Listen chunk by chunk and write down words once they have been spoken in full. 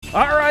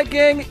All right,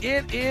 gang,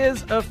 it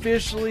is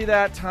officially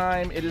that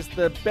time. It is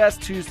the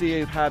best Tuesday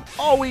you've had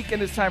all week,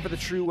 and it's time for the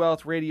True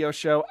Wealth Radio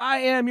Show. I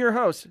am your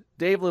host,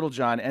 Dave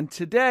Littlejohn, and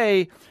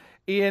today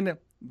in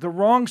the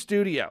wrong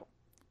studio.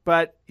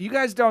 But you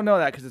guys don't know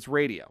that because it's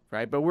radio,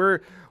 right? But we're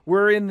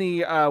in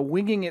the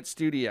winging it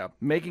studio,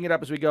 making it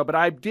up as we go. But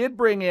I did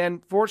bring in,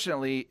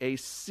 fortunately, a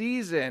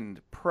seasoned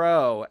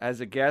pro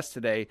as a guest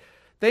today.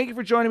 Thank you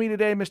for joining me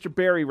today, Mr.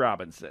 Barry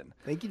Robinson.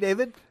 Thank you,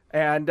 David.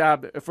 And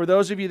for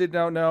those of you that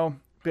don't know,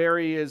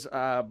 Barry is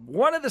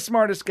one of the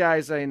smartest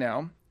guys I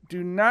know.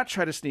 Do not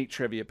try to sneak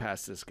trivia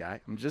past this guy.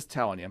 I'm just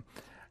telling you.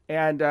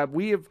 And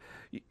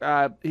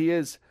he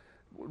is,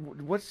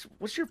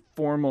 what's your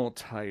formal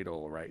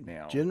title right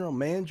now? General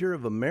Manager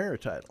of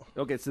AmeriTitle.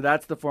 Okay, so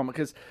that's the formal,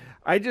 because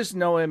I just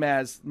know him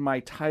as my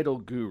title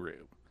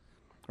guru,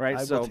 right?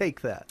 I will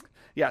take that.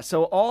 Yeah,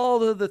 so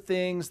all of the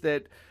things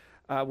that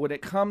when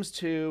it comes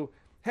to,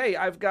 hey,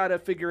 I've got to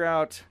figure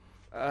out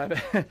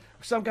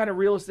some kind of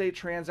real estate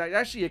transaction.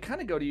 Actually, it kind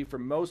of go to you for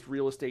most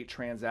real estate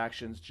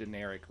transactions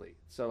generically.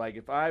 So like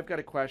if I've got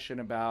a question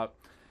about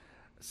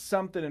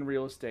something in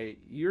real estate,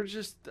 you're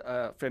just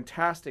a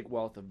fantastic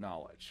wealth of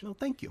knowledge. Well,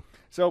 thank you.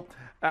 So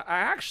I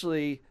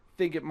actually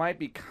think it might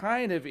be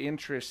kind of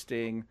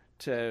interesting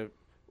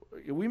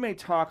we may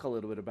talk a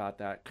little bit about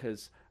that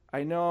because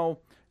I know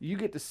you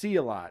get to see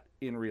a lot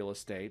in real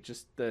estate.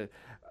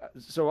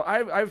 So I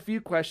have a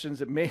few questions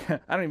that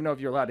I don't even know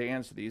if you're allowed to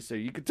answer these, so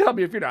you can tell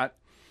me if you're not.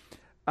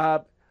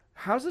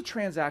 How's the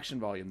transaction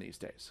volume these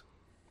days?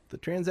 The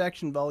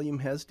transaction volume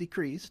has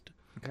decreased.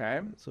 Okay.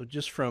 So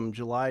just from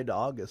July to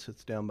August,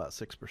 it's down about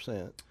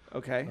 6%.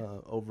 Okay.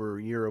 Over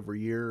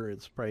year,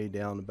 it's probably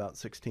down about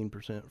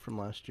 16% from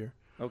last year.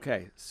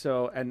 Okay.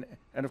 So, and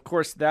of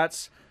course,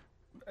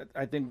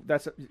 I think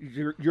that's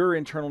your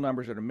internal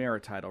numbers at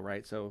AmeriTitle,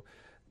 right? So,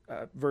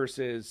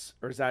 versus,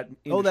 or is that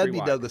industry-wide? Oh, that'd be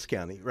Douglas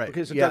County, right?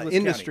 Okay, so yeah, Douglas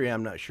industry, County.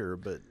 I'm not sure,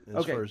 but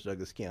as far as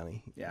Douglas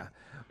County. Yeah.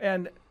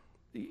 And,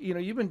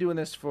 you've been doing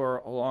this for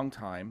a long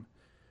time.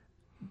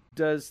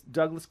 Does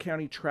Douglas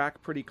County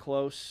track pretty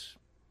close?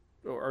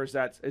 Or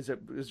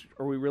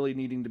are we really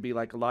needing to be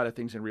like a lot of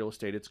things in real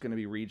estate? It's going to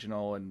be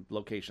regional and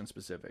location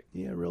specific.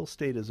 Yeah, real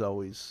estate is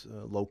always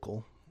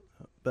local.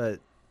 But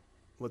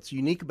what's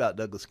unique about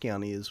Douglas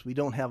County is we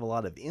don't have a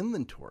lot of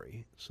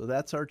inventory. So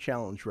that's our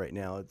challenge right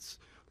now. A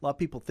lot of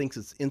people think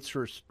it's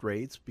interest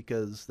rates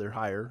because they're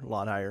higher, a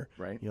lot higher.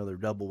 Right. They're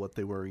double what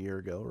they were a year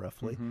ago,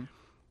 roughly. Mm-hmm.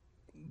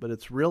 But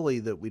it's really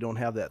that we don't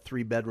have that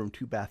 3-bedroom,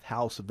 2-bath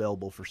house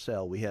available for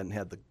sale. We hadn't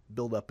had the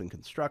build-up in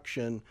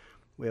construction.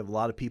 We have a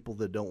lot of people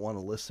that don't want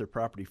to list their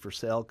property for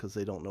sale because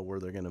they don't know where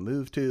they're going to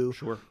move to.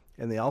 Sure.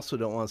 And they also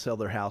don't want to sell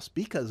their house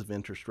because of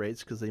interest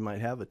rates because they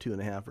might have a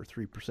 2.5% or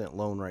 3%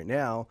 loan right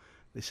now.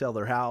 They sell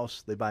their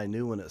house, they buy a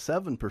new one at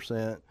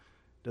 7%.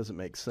 Doesn't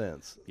make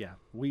sense. Yeah,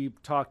 we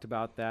talked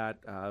about that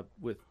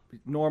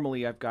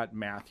normally I've got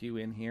Matthew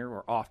in here,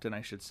 or often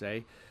I should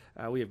say.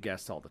 We have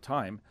guests all the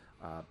time,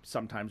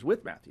 sometimes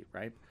with Matthew,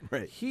 right?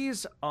 Right.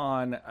 He's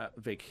on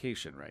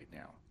vacation right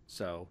now.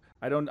 So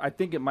I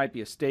think it might be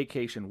a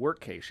staycation,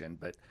 workcation,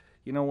 but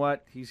you know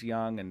what? He's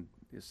young, and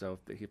so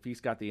if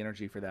he's got the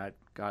energy for that,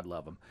 God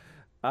love him.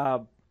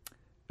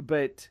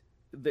 But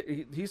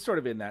he's sort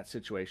of in that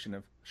situation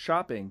of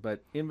shopping,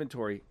 but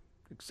inventory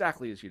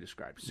exactly as you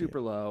described, super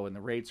low, and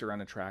the rates are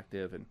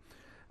unattractive. And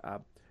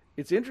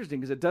it's interesting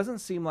because it doesn't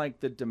seem like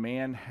the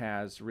demand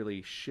has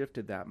really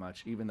shifted that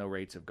much, even though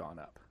rates have gone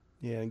up.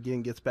 Yeah,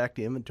 again, gets back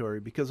to inventory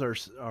because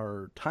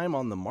our time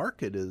on the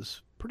market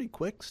is pretty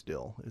quick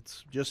still.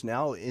 It's just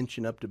now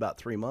inching up to about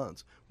 3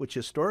 months, which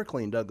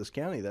historically in Douglas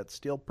County, that's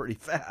still pretty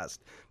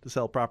fast to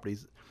sell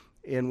properties.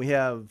 And we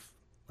have,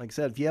 like I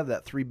said, if you have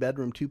that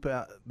 3-bedroom,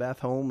 2-bath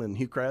home in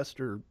Hillcrest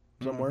or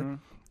somewhere,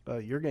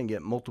 you're going to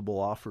get multiple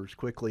offers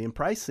quickly. And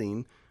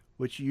pricing,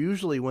 which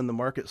usually when the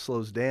market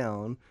slows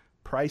down,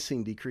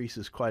 pricing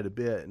decreases quite a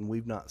bit, and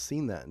we've not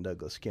seen that in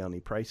Douglas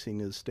County.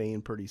 Pricing is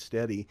staying pretty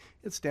steady.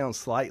 It's down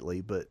slightly,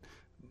 but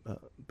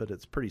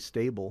it's pretty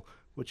stable,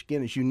 which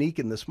again is unique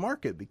in this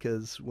market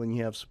because when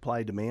you have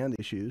supply-demand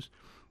issues,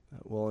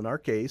 well, in our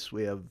case,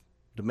 we have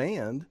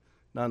demand,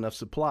 not enough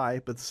supply,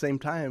 but at the same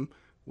time,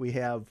 we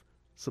have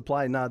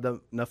supply, not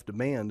enough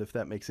demand, if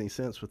that makes any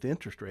sense with the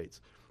interest rates.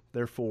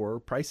 Therefore,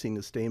 pricing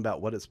is staying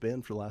about what it's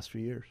been for the last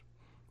few years.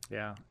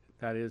 Yeah,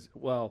 that is,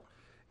 well,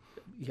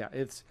 yeah,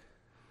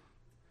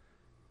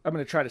 I'm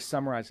going to try to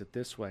summarize it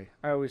this way.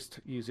 I always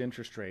use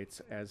interest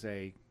rates as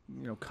a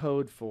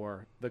code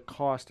for the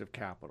cost of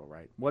capital,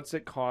 right? What's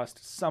it cost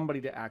somebody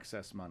to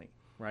access money,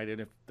 right?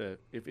 And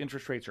if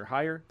interest rates are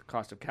higher, the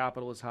cost of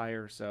capital is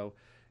higher, so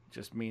it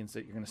just means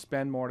that you're going to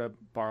spend more to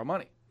borrow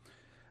money.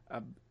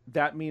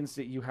 That means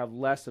that you have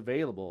less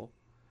available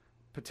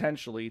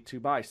potentially to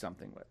buy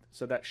something with.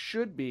 So that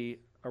should be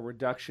a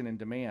reduction in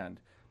demand,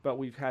 but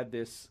we've had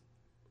this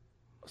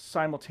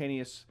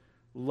simultaneous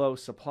low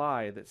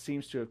supply that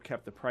seems to have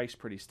kept the price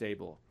pretty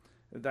stable.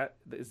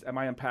 Am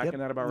I unpacking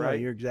that about right?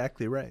 No, you're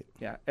exactly right.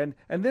 Yeah, and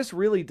this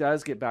really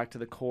does get back to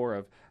the core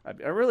of,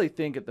 I really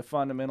think at the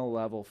fundamental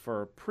level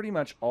for pretty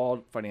much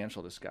all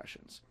financial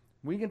discussions,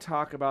 We can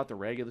talk about the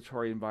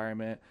regulatory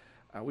environment.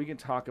 We can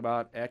talk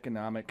about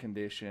economic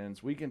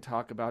conditions. We can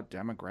talk about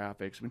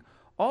demographics. I mean,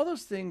 all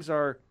those things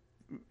are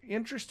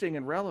interesting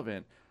and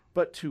relevant,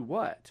 but to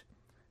what?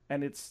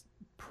 And it's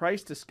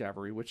price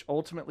discovery, which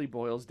ultimately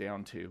boils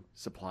down to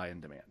supply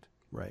and demand.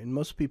 Right. And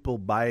most people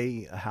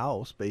buy a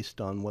house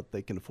based on what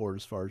they can afford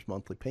as far as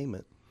monthly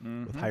payment.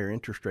 With higher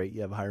interest rate,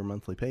 you have a higher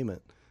monthly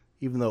payment.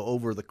 Even though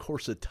over the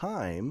course of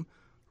time,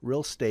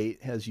 real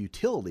estate has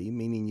utility,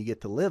 meaning you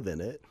get to live in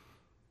it,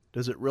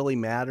 does it really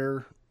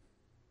matter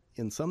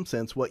in some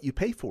sense what you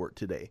pay for it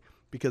today?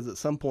 Because at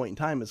some point in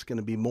time, it's going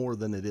to be more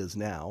than it is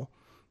now.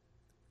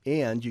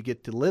 And you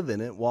get to live in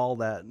it while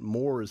that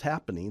more is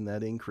happening,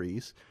 that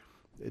increase.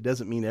 It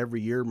doesn't mean every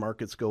year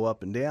markets go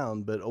up and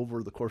down, but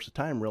over the course of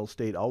time, real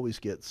estate always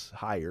gets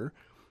higher.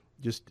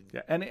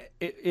 And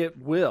it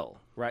will,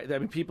 right? I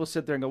mean, people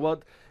sit there and go,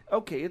 well,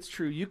 okay, it's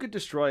true. You could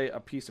destroy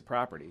a piece of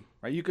property,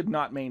 right? You could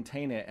not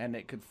maintain it, and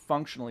it could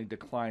functionally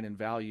decline in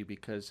value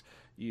because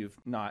you've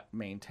not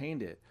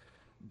maintained it.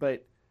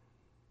 But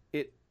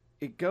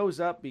it goes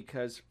up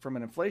because from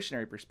an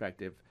inflationary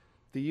perspective,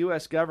 the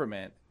U.S.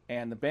 government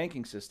and the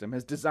banking system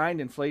has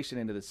designed inflation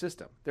into the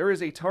system. There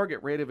is a target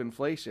rate of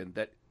inflation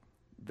that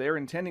they're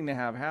intending to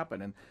have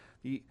happen,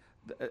 and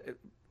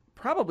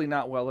probably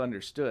not well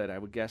understood, I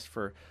would guess,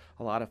 for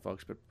a lot of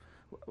folks. But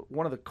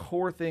one of the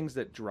core things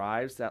that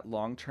drives that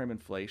long-term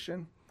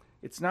inflation,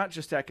 it's not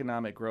just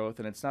economic growth,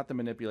 and it's not the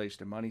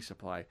manipulation of money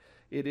supply.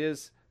 It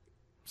is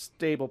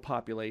stable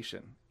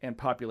population and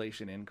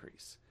population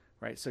increase,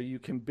 right? So you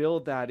can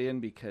build that in,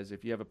 because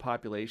if you have a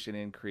population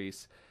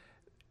increase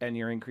and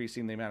you're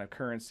increasing the amount of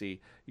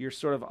currency, you're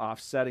sort of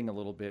offsetting a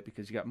little bit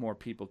because you got more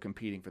people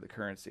competing for the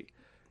currency.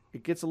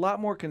 It gets a lot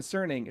more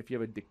concerning if you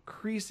have a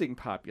decreasing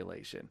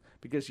population,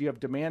 because you have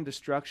demand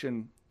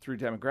destruction through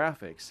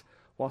demographics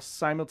while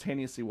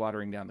simultaneously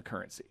watering down the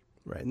currency.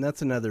 Right, and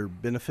that's another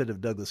benefit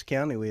of Douglas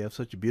County. We have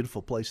such a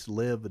beautiful place to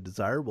live, a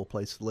desirable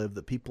place to live,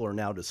 that people are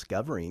now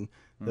discovering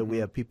that we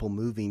have people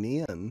moving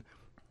in,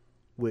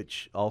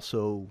 which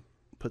also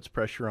puts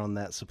pressure on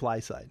that supply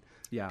side.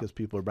 Yeah. Because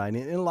people are buying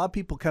in. And a lot of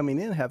people coming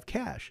in have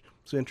cash,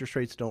 so interest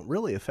rates don't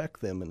really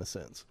affect them in a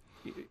sense.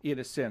 In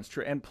a sense,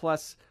 true. And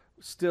plus,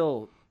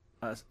 still,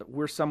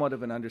 we're somewhat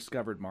of an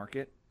undiscovered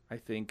market. I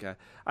think,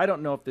 I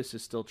don't know if this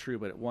is still true,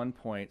 but at one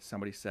point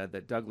somebody said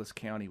that Douglas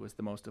County was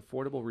the most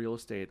affordable real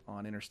estate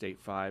on Interstate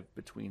 5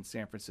 between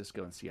San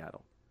Francisco and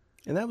Seattle.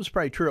 And that was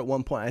probably true at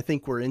one point. I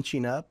think we're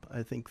inching up.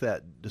 I think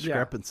that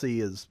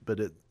discrepancy is, but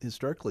it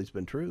historically has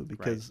been true,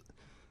 because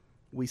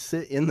we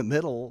sit in the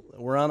middle.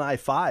 We're on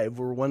I-5.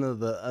 We're one of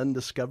the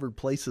undiscovered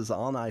places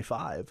on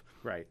I-5.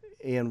 Right.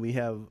 And we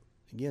have,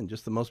 again,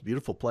 just the most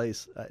beautiful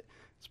place,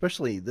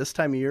 especially this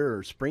time of year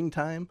or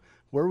springtime.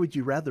 Where would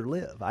you rather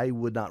live? I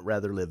would not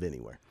rather live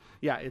anywhere.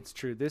 Yeah, it's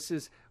true.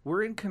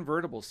 We're in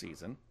convertible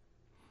season,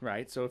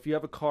 right? So if you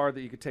have a car that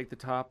you could take the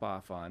top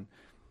off on,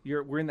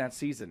 we're in that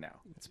season now.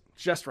 It's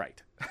just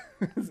right.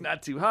 It's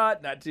not too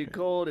hot, not too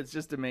cold. It's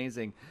just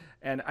amazing.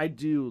 And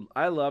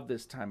I love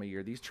this time of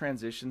year. These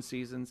transition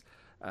seasons.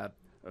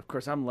 Of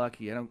course, I'm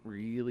lucky. I don't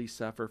really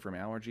suffer from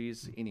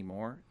allergies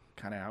anymore.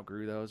 Kind of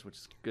outgrew those, which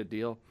is a good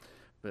deal.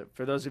 But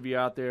for those of you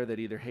out there that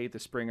either hate the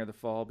spring or the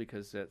fall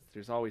because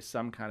there's always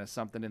some kind of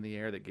something in the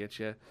air that gets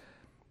you,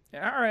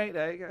 all right,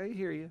 I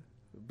hear you.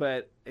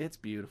 But it's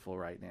beautiful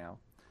right now.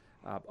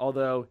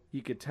 Although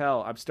you could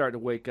tell I'm starting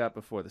to wake up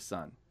before the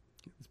sun.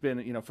 It's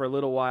been, for a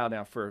little while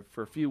now. For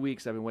a few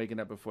weeks, I've been waking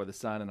up before the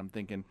sun, and I'm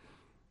thinking,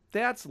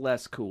 that's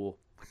less cool.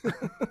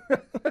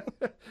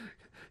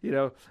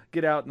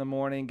 Get out in the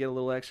morning, get a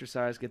little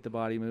exercise, get the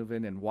body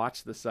moving, and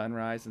watch the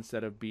sunrise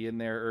instead of being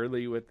there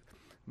early I'm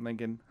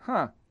thinking,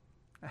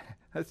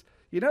 this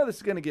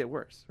is going to get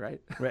worse,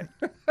 right? Right.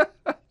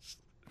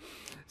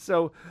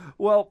 So,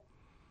 well,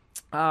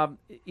 I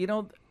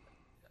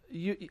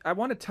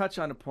want to touch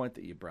on a point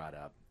that you brought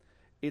up.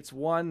 It's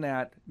one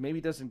that maybe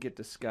doesn't get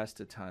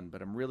discussed a ton,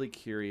 but I'm really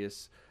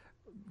curious,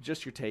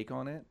 just your take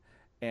on it,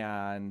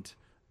 and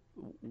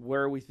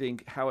where we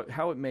think how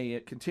it may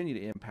continue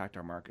to impact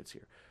our markets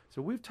here.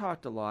 So we've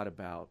talked a lot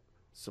about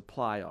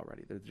supply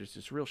already. There's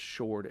this real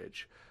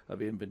shortage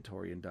of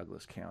inventory in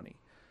Douglas County.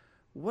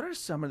 What are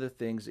some of the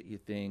things that you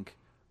think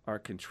are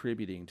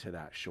contributing to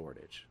that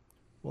shortage?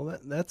 Well,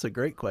 that's a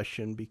great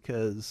question,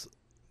 because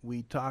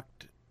we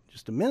talked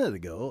just a minute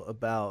ago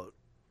about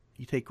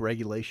you take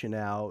regulation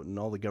out and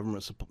all the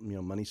government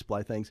money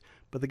supply things,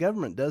 but the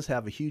government does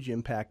have a huge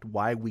impact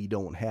why we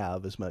don't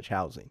have as much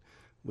housing.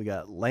 We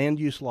got land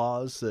use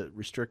laws that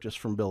restrict us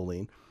from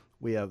building.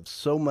 We have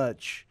so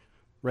much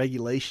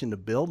regulation to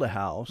build a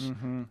house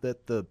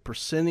that the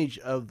percentage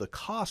of the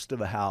cost of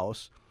a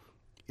house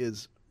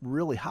is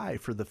really high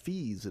for the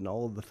fees and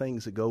all of the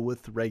things that go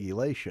with the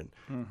regulation,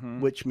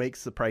 which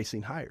makes the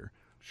pricing higher.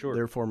 Sure.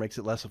 Therefore makes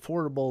it less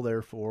affordable.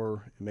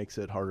 Therefore it makes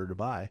it harder to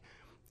buy.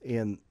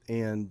 And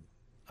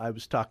I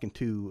was talking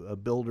to a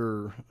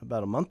builder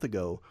about a month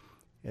ago,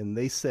 and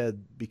they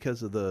said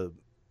because of the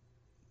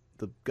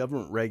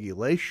government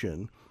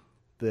regulation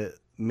that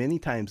many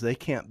times they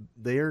can't.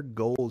 Their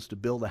goal is to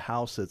build a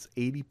house that's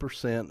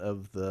 80%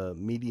 of the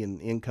median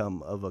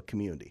income of a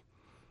community.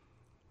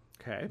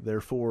 Okay.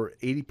 Therefore,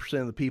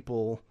 80% of the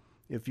people,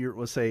 if you're,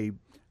 let's say,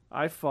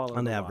 I follow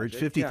on the average,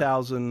 logic.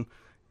 50,000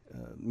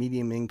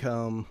 medium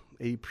income,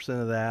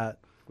 80% of that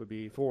would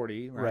be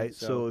 40, right? Right.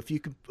 So if you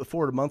could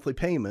afford a monthly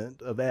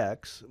payment of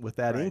X with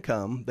that Right.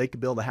 income, they could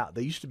build a house.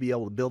 They used to be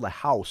able to build a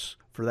house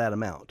for that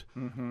amount.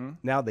 Mm-hmm.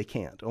 Now they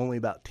can't. Only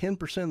about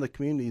 10% of the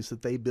communities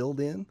that they build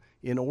in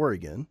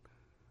Oregon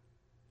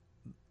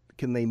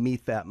can they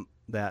meet that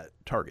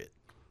target.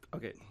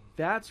 Okay,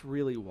 that's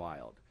really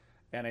wild,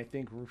 and I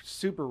think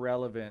super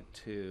relevant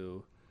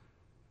to,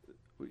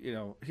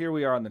 here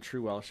we are on the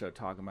True Wealth Show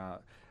talking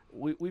about,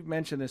 we've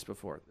mentioned this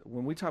before,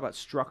 when we talk about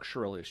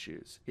structural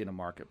issues in a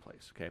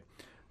marketplace, okay,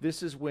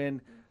 this is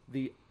when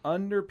the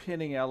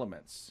underpinning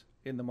elements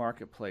in the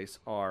marketplace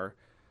are,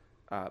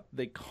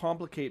 they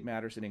complicate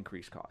matters and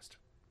increase cost.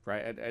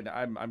 Right, and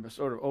I'm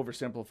sort of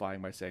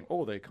oversimplifying by saying,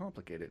 they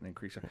complicate it and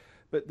increase it.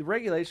 But the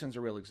regulations are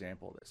a real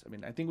example of this. I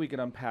mean, I think we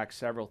can unpack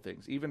several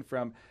things, even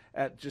from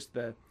at just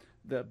the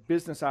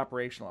business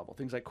operational level,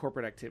 things like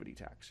corporate activity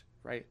tax,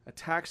 right? A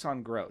tax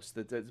on gross,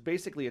 that's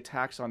basically a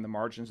tax on the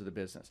margins of the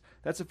business.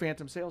 That's a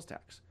phantom sales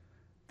tax.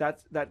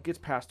 That gets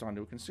passed on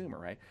to a consumer,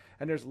 right?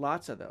 And there's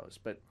lots of those.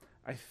 But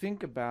I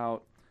think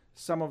about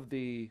some of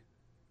the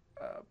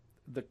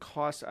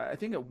costs. I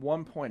think at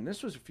one point, and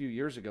this was a few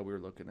years ago, we were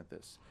looking at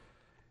this.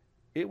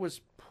 It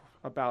was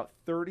about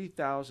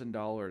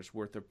 $30,000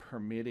 worth of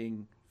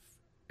permitting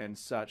and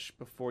such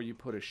before you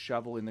put a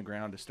shovel in the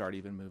ground to start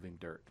even moving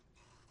dirt.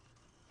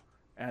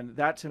 And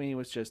that to me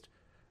was just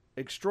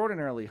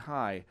extraordinarily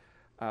high.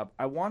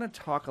 I want to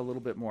talk a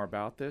little bit more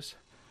about this,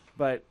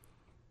 but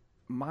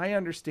my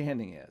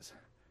understanding is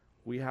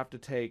we have to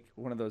take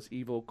one of those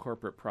evil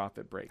corporate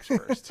profit breaks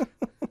first.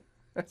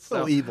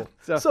 So evil.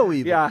 So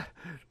evil. Yeah.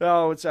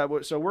 Oh,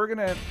 so we're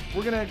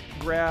gonna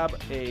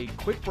grab a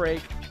quick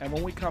break, and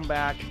when we come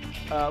back,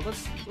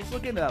 let's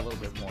look into that a little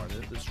bit more.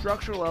 The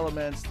structural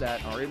elements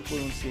that are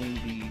influencing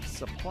the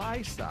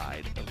supply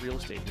side of real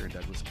estate here in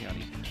Douglas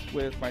County,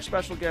 with my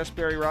special guest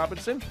Barry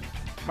Robinson.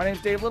 My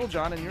name's Dave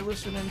Littlejohn, and you're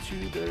listening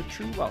to the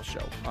True Wealth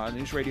Show on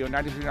News Radio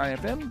 93.9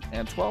 FM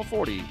and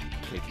 1240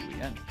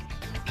 KQEN.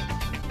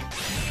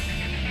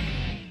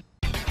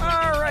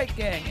 All right,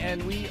 gang,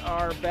 and we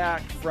are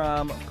back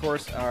from, of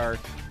course, our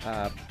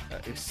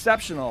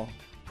exceptional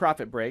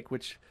profit break,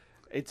 which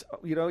it's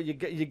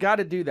you got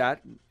to do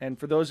that. And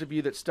for those of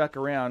you that stuck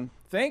around,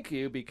 thank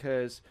you,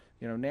 because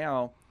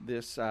now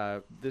this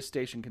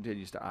station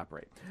continues to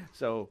operate.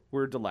 So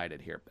we're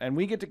delighted here, and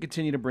we get to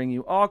continue to bring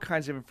you all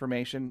kinds of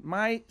information.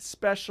 My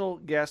special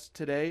guest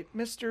today,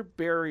 Mr.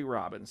 Barry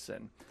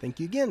Robinson. Thank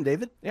you again,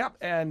 David. Yep,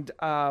 and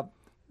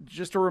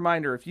just a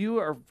reminder, if you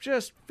are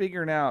just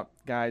figuring out,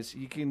 guys,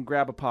 you can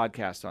grab a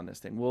podcast on this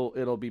thing.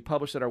 It'll be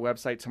published at our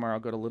website tomorrow.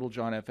 Go to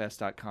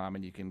littlejohnfs.com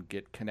and you can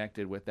get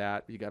connected with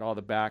that. You got all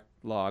the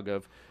backlog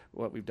of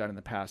what we've done in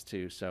the past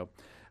too. So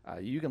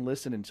you can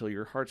listen until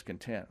your heart's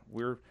content.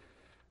 We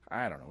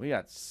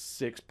got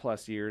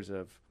 6+ years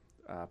of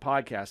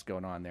podcasts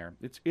going on there.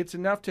 It's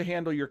enough to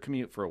handle your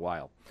commute for a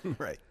while.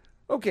 Right.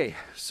 Okay,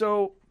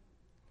 so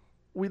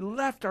we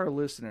left our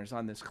listeners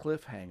on this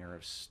cliffhanger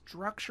of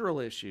structural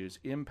issues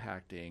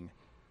impacting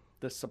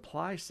the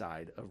supply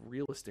side of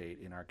real estate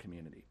in our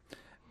community.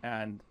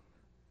 And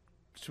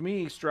to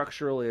me,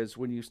 structural is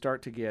when you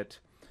start to get,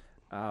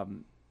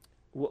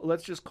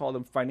 let's just call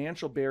them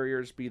financial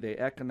barriers, be they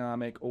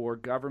economic or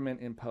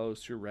government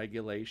imposed through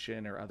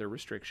regulation or other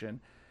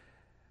restriction.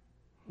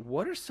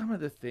 What are some of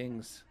the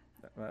things?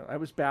 I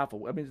was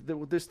baffled. I mean,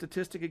 the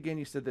statistic again,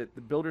 you said that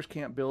the builders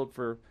can't build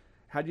for,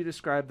 how do you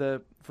describe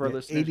for our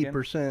listeners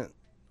 80%.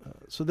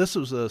 So this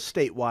was a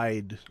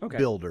statewide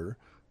builder,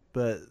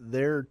 but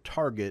their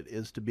target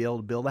is to be able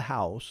to build a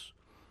house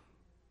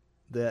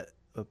that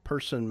a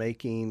person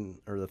making,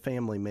 or the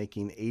family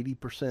making,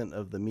 80%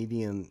 of the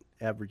median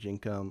average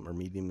income or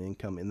median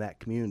income in that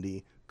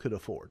community could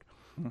afford.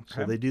 Okay.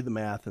 So they do the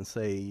math and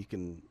say you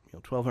can,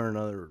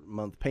 $1,200 a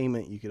month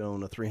payment, you could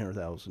own a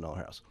 $300,000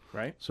 house.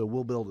 Right. So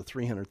we'll build a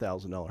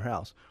 $300,000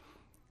 house.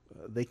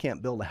 They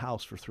can't build a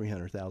house for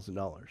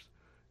 $300,000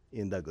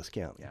 in Douglas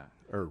County.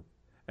 Yeah.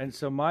 And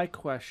so my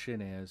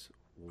question is,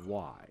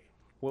 why?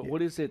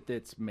 What is it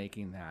that's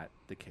making that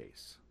the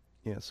case?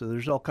 Yeah, so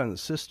there's all kinds of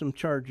system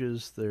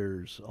charges.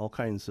 There's all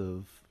kinds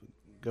of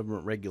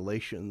government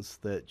regulations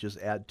that just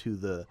add to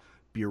the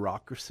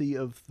bureaucracy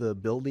of the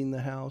building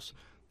the house.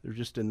 There's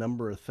just a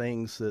number of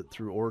things that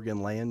through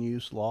Oregon land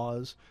use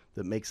laws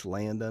that makes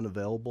land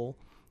unavailable.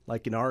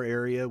 Like in our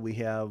area, we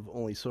have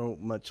only so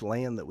much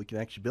land that we can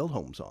actually build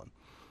homes on.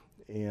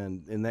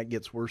 And that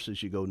gets worse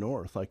as you go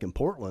north. Like in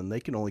Portland, they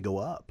can only go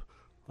up.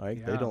 Right?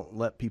 Yeah. They don't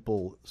let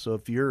people. So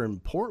if you're in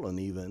Portland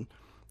even,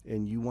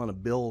 and you want to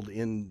build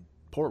in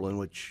Portland,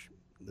 which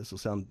this will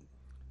sound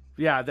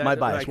my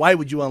bias. Why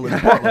would you want to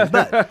live in Portland?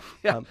 But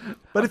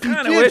but if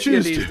you did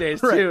choose these to,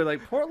 days right. too,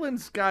 like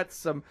Portland's got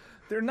some.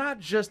 They're not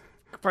just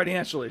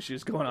financial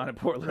issues going on in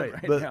Portland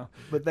right now.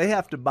 But they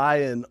have to buy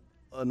an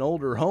an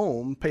older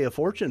home, pay a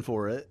fortune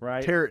for it,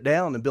 Right. tear it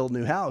down and build a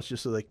new house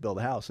just so they can build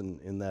a house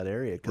in that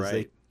area because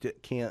Right. they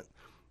can't,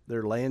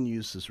 their land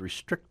use is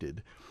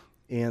restricted.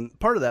 And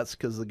part of that's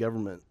because the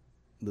government,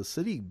 the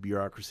city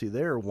bureaucracy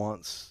there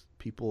wants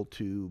people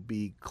to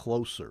be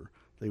closer.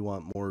 They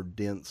want more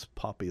dense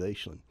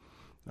population.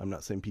 I'm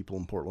not saying people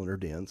in Portland are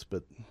dense,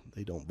 but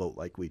they don't vote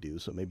like we do,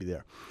 so maybe they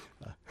are.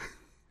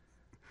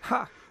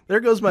 Ha! There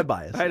goes my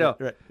bias. I know.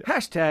 Right.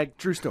 Hashtag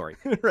true story.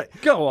 Right.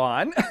 Go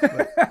on.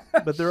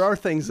 But there are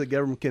things the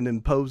government can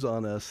impose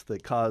on us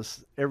that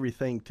cause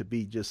everything to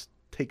be just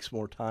takes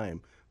more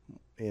time,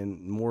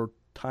 and more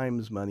time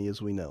is money,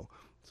 as we know.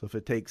 So if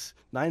it takes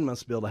 9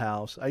 months to build a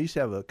house, I used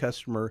to have a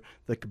customer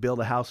that could build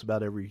a house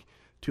about every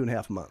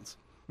 2.5 months.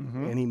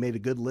 And he made a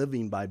good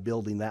living by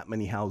building that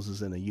many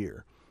houses in a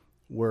year,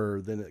 where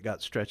then it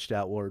got stretched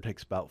out where it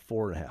takes about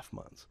 4.5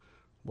 months.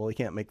 Well, he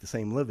can't make the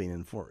same living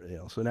in four,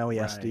 so now he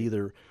has to Right.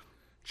 either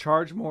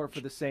Charge more for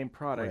the same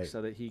product Right.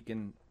 so that he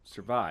can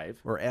survive.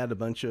 or add a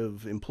bunch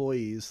of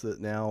employees that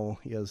now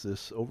he has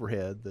this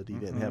overhead that he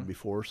didn't have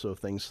before. So if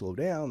things slow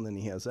down, then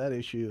he has that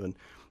issue. And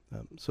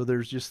so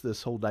there's just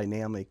this whole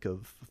dynamic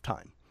of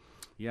time.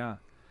 Yeah.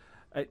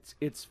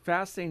 It's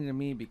fascinating to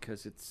me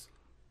because it's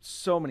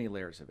so many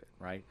layers of it,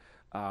 right?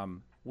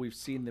 We've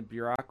seen the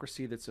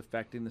bureaucracy that's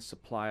affecting the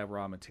supply of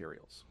raw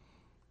materials,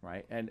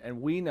 right?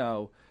 And we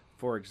know,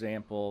 for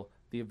example,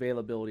 the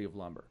availability of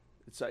lumber.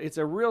 It's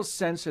a real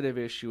sensitive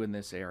issue in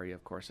this area,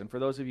 of course. And for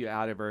those of you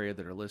out of area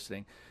that are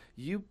listening,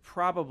 you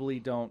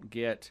probably don't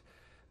get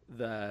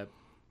the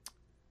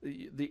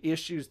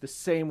issues the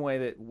same way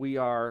that we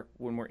are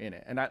when we're in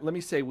it. And let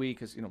me say we,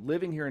 because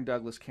living here in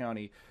Douglas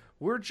County,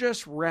 we're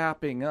just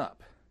wrapping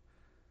up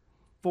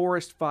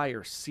forest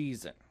fire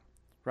season,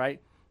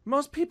 right?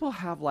 Most people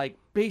have like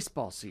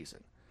baseball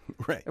season.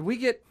 Right. And we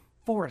get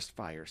forest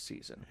fire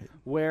season,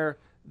 where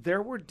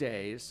there were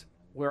days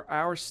where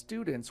our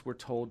students were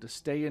told to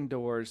stay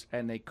indoors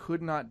and they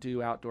could not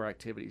do outdoor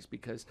activities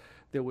because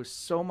there was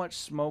so much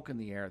smoke in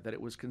the air that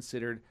it was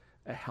considered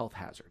a health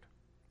hazard.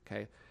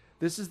 Okay.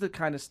 This is the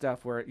kind of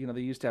stuff where,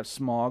 they used to have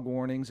smog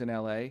warnings in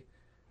LA.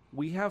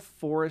 We have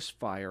forest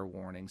fire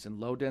warnings in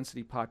low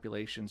density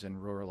populations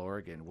in rural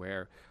Oregon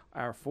where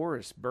our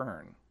forests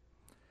burn.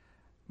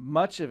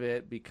 Much of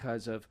it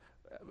because of,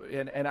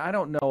 and I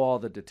don't know all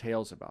the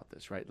details about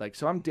this, right?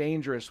 So I'm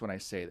dangerous when I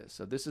say this.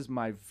 So this is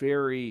my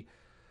very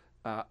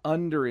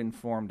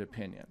underinformed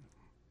opinion,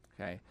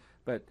 okay?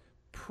 But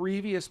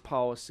previous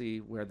policy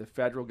where the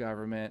federal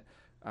government,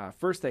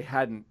 first they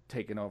hadn't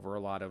taken over a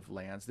lot of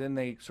lands, then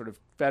they sort of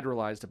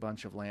federalized a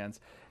bunch of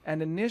lands,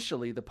 and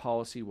initially the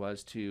policy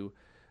was to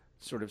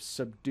sort of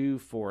subdue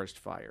forest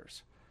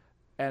fires.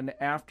 And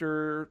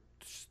after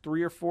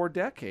 3 or 4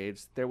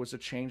 decades, there was a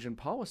change in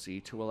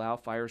policy to allow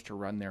fires to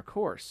run their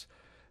course.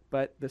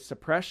 But the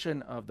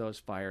suppression of those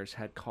fires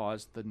had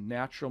caused the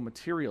natural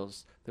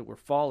materials that were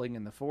falling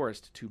in the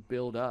forest to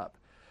build up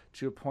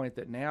to a point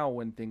that now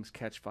when things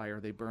catch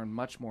fire, they burn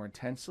much more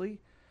intensely.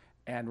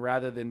 And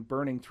rather than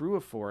burning through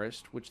a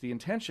forest, which the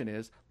intention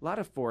is, a lot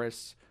of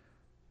forests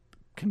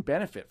can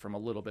benefit from a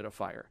little bit of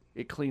fire.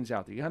 It cleans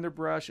out the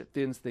underbrush, it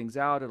thins things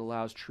out, it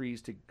allows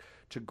trees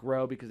to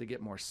grow because they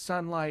get more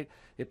sunlight,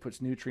 it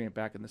puts nutrient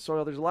back in the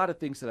soil. There's a lot of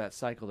things to that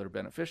cycle that are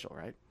beneficial,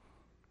 right?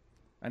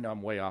 I know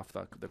I'm way off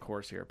the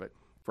course here, but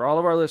for all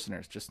of our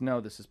listeners, just know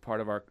this is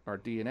part of our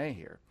DNA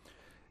here,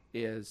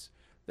 is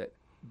that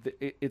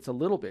it's a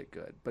little bit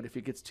good, but if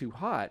it gets too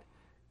hot,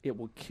 it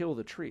will kill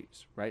the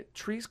trees, right?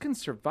 Trees can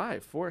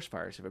survive forest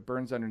fires if it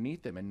burns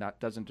underneath them and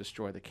doesn't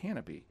destroy the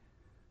canopy,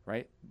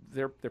 right?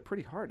 They're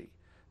pretty hardy,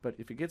 but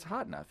if it gets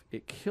hot enough,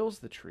 it kills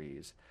the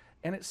trees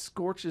and it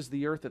scorches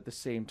the earth at the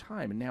same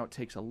time. And now it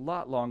takes a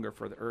lot longer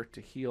for the earth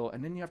to heal,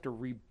 and then you have to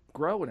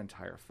regrow an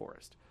entire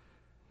forest.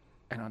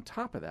 And on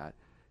top of that,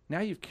 now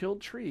you've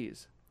killed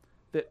trees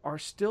that are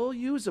still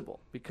usable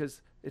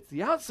because it's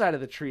the outside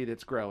of the tree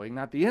that's growing,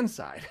 not the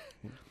inside.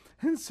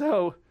 And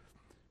so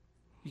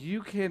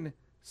you can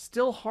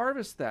still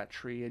harvest that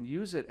tree and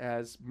use it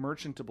as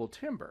merchantable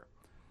timber.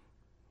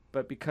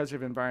 But because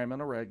of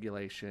environmental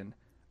regulation,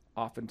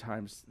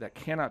 oftentimes that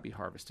cannot be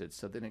harvested.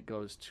 So then it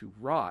goes to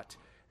rot.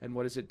 And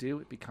what does it do?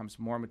 It becomes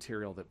more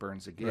material that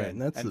burns again,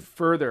 Right, and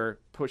further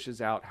pushes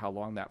out how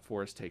long that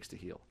forest takes to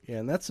heal. Yeah,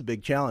 and that's a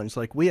big challenge.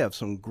 Like we have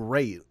some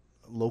great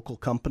local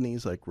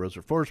companies like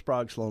Roser Forest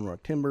Products, Lone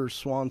Rock Timbers,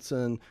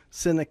 Swanson,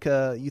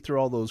 Seneca. You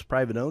throw all those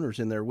private owners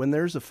in there. When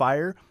there's a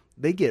fire,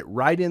 they get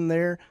right in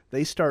there.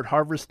 They start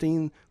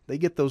harvesting. They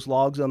get those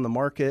logs on the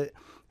market,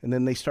 and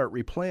then they start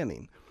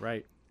replanting.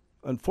 Right.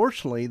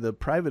 Unfortunately, the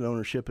private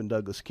ownership in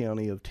Douglas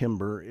County of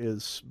timber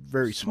is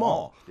very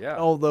small. Yeah.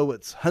 Although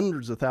it's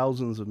hundreds of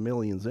thousands of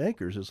millions of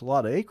acres, it's a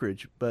lot of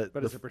acreage. But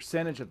it's a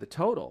percentage of the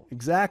total.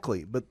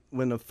 Exactly. But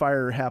when a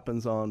fire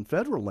happens on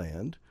federal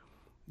land,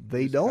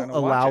 they Just don't kinda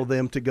allow watch it.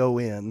 them to go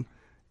in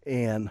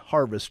and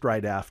harvest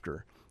right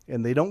after.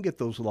 And they don't get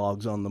those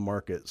logs on the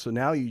market. So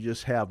now you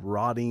just have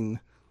rotting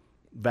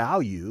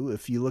value.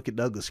 If you look at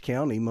Douglas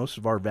County, most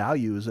of our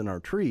value is in our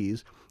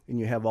trees, and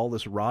you have all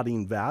this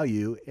rotting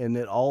value, and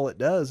all it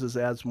does is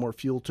adds more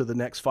fuel to the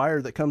next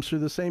fire that comes through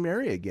the same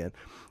area again.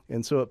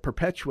 And so it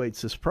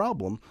perpetuates this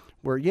problem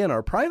where, again,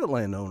 our private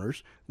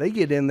landowners, they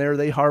get in there,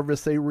 they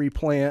harvest, they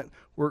replant.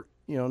 We're,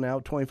 now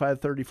 25,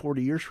 30,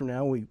 40 years from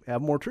now, we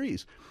have more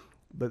trees.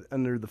 But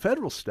under the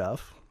federal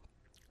stuff,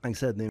 like I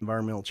said, the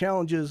environmental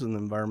challenges and the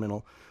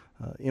environmental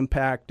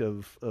impact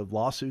of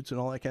lawsuits and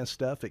all that kind of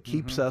stuff, it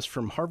keeps us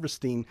from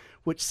harvesting,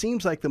 which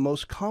seems like the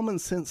most common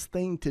sense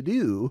thing to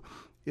do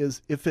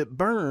is if it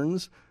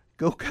burns,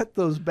 go cut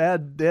those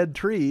bad dead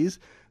trees,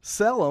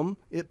 sell them,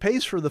 it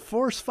pays for the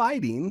forest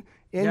fighting,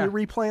 and you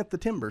replant the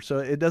timber. So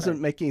it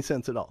doesn't make any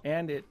sense at all.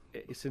 And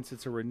since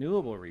it's a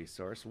renewable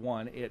resource,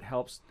 one, it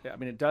helps,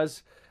 it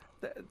does,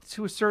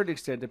 to a certain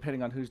extent,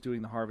 depending on who's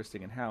doing the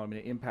harvesting and how,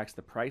 it impacts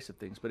the price of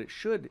things, but it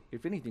should,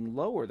 if anything,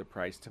 lower the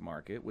price to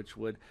market, which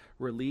would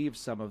relieve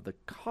some of the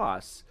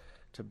costs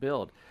to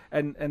build.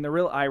 And the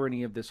real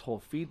irony of this whole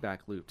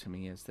feedback loop to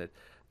me is that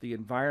the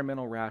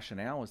environmental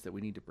rationale is that we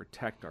need to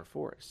protect our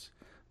forests.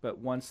 But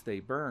once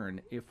they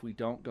burn, if we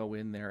don't go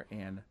in there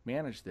and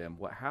manage them,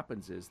 what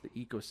happens is the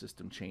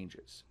ecosystem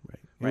changes.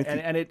 Right.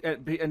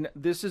 And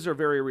this is a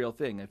very real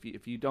thing.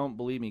 If you don't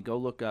believe me, go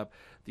look up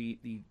the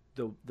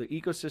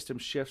ecosystem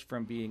shifts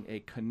from being a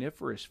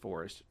coniferous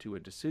forest to a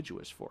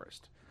deciduous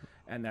forest.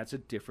 And that's a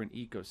different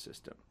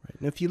ecosystem. Right.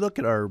 And if you look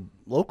at our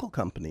local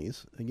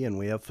companies, again,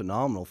 we have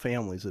phenomenal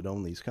families that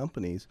own these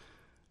companies.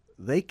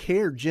 They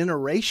care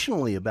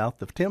generationally about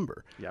the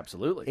timber. Yeah,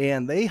 absolutely.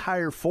 And they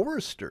hire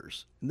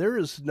foresters. There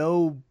is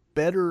no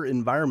better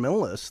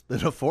environmentalist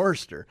than a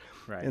forester.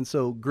 Right. And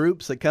so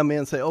groups that come in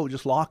and say, oh,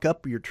 just lock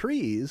up your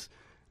trees,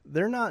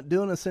 they're not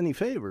doing us any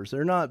favors.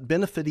 They're not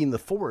benefiting the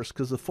forest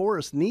because the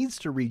forest needs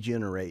to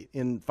regenerate.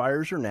 And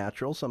fires are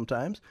natural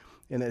sometimes,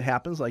 and it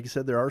happens. Like you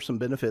said, there are some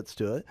benefits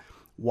to it.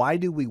 Why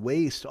do we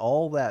waste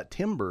all that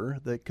timber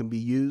that can be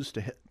used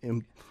to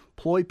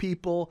employ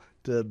people,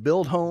 to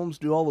build homes,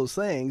 do all those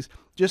things,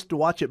 just to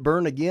watch it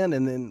burn again?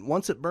 And then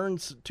once it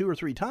burns 2 or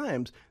 3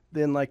 times,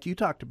 then like you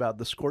talked about,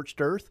 the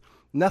scorched earth,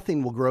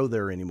 nothing will grow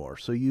there anymore.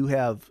 So you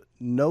have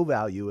no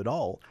value at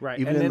all,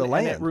 even in the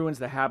land. And it ruins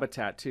the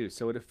habitat too.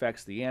 So it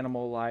affects the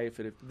animal life.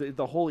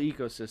 The whole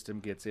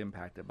ecosystem gets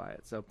impacted by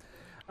it. So,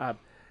 I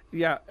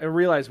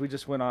realize we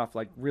just went off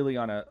like really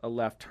on a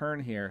left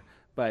turn here,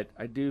 but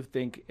I do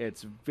think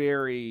it's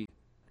very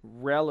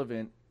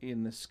relevant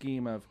in the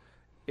scheme of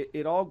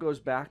it all goes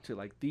back to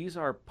like these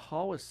are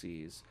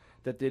policies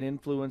that then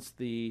influence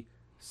the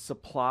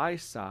supply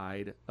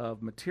side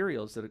of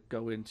materials that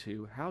go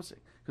into housing.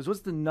 Because what's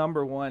the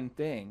number one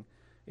thing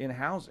in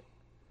housing?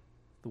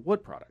 The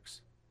wood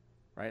products,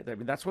 right?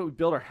 That's what we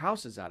build our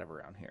houses out of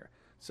around here.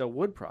 So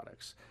wood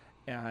products,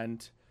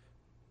 and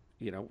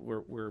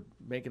we're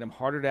making them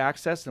harder to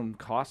access and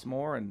cost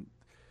more, and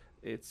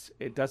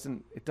it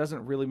doesn't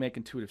really make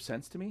intuitive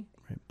sense to me.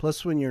 Right.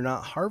 Plus, when you're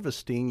not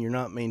harvesting, you're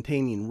not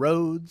maintaining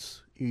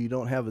roads. You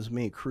don't have as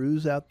many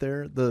crews out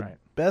there. The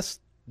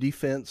best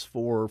defense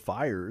for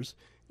fires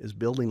is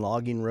building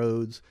logging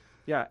roads.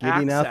 Yeah,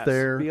 getting access, out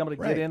there, be able to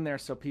get in there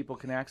so people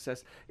can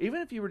access.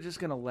 Even if you were just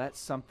going to let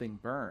something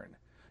burn,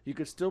 you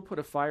could still put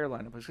a fire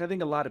line up. Because I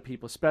think a lot of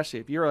people, especially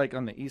if you're like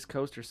on the East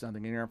Coast or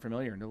something and you're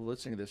unfamiliar and you're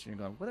listening to this and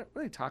you're going, what are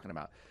they talking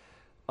about?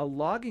 A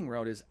logging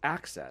road is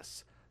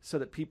access so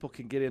that people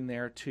can get in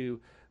there to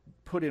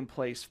put in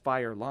place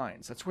fire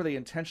lines. That's where they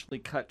intentionally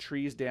cut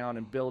trees down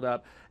and build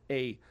up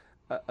a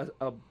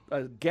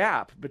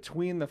gap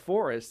between the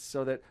forests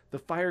so that the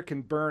fire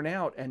can burn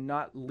out and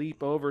not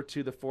leap over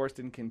to the forest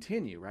and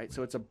continue, right?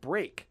 So it's a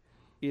break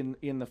in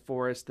the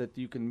forest that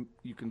you can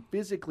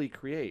physically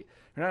create.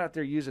 You're not out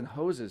there using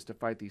hoses to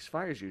fight these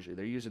fires usually.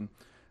 They're using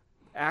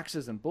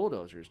axes and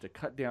bulldozers to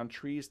cut down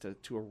trees to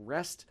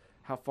arrest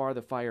how far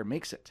the fire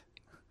makes it.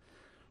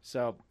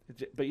 So,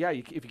 but yeah,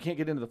 if you can't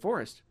get into the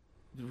forest,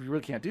 you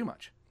really can't do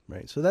much.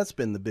 Right. So that's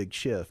been the big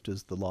shift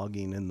is the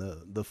logging and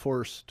the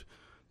forest.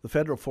 The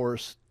federal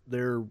forest,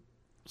 they're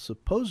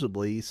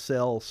supposedly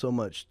sell so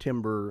much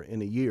timber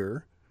in a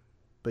year,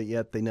 but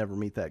yet they never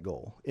meet that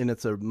goal. And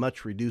it's a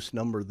much reduced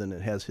number than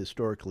it has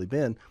historically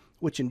been,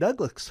 which in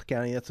Douglas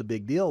County, that's a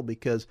big deal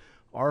because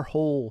our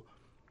whole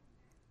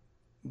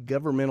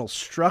governmental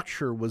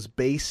structure was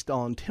based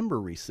on timber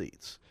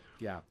receipts.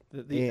 Yeah.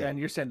 And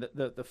you're saying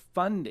that the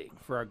funding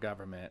for our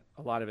government,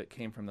 a lot of it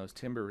came from those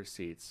timber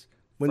receipts.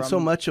 When so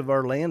much of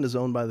our land is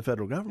owned by the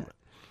federal government.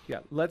 Yeah.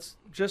 Let's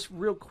just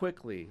real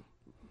quickly,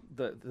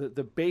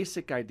 the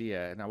basic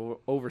idea, and I'm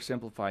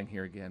oversimplifying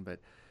here again, but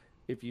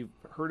if you've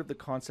heard of the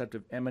concept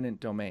of eminent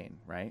domain,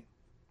 right?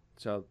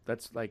 So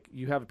that's like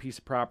you have a piece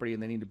of property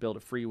and they need to build a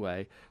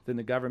freeway. Then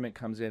the government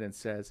comes in and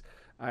says,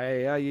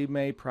 you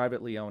may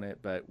privately own it,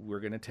 but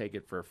we're going to take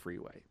it for a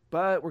freeway.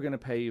 But we're going to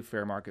pay you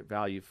fair market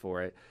value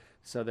for it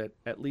so that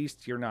at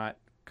least you're not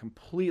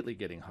completely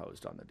getting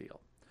hosed on the deal.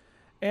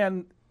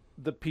 And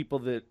the people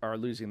that are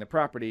losing the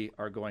property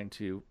are going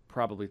to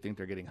probably think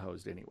they're getting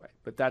hosed anyway.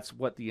 But that's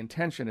what the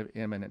intention of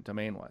eminent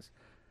domain was.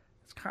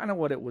 It's kind of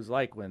what it was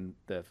like when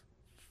the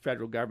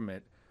federal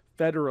government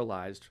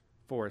federalized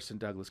forests in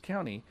Douglas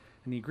County.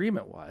 And the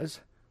agreement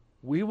was,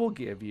 we will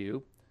give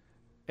you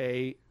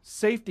a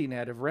safety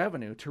net of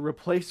revenue to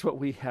replace what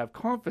we have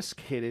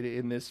confiscated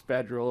in this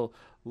federal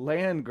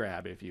land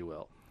grab, if you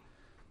will.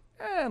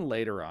 And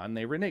later on,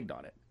 they reneged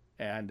on it.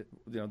 And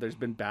there's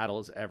been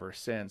battles ever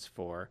since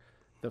for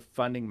the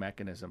funding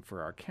mechanism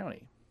for our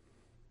county.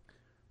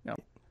 Now,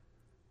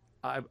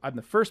 I'm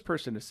the first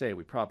person to say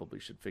we probably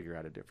should figure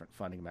out a different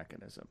funding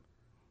mechanism,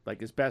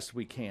 like as best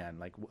we can.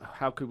 Like,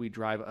 how could we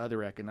drive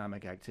other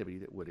economic activity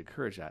that would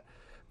encourage that?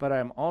 But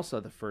I'm also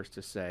the first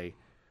to say,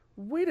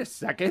 wait a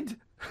second,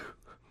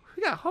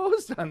 we got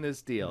hosed on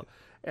this deal.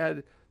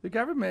 And the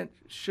government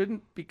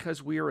shouldn't,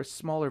 because we are a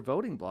smaller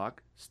voting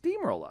bloc,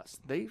 steamroll us.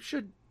 They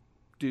should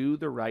do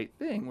the right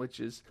thing, which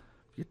is,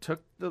 you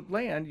took the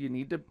land, you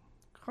need to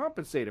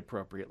compensate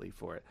appropriately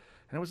for it.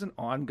 And it was an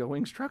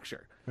ongoing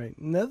structure. Right.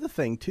 Another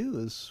thing, too,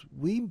 is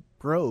we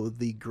grow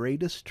the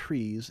greatest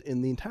trees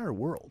in the entire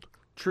world.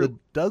 True. The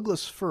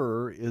Douglas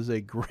fir is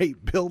a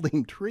great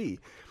building tree,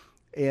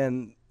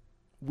 and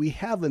we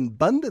have an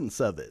abundance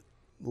of it.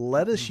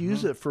 Let us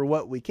use it for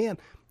what we can.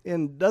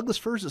 And Douglas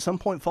firs at some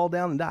point fall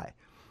down and die.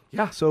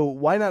 Yeah. So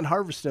why not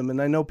harvest them?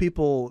 And I know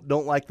people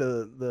don't like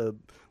the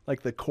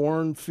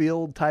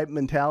cornfield type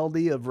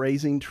mentality of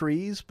raising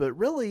trees, but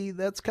really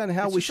that's kind of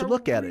how we should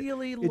look at it.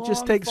 It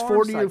just takes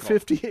 40 or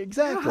 50,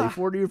 exactly,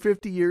 40 or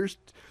 50 years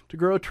to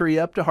grow a tree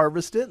up to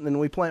harvest it, and then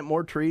we plant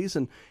more trees.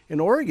 And in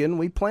Oregon,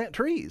 we plant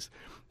trees.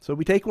 So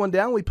we take one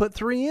down, we put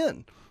 3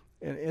 in.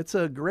 And it's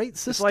a great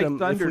system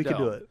like if we could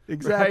do it.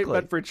 Exactly. Right?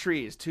 But for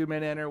trees, 2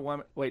 men enter,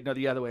 one... Wait, no,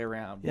 the other way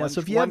around. Yeah,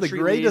 so if you have the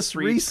greatest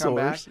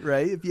resource,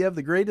 right? If you have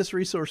the greatest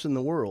resource in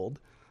the world,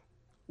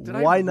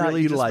 why not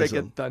utilize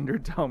them? Did I really just make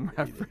a Thunderdome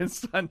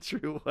reference on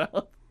True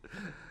Wealth?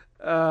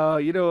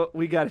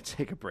 We got to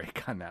take a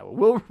break on that one.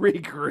 We'll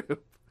regroup.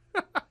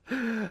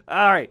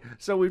 All right,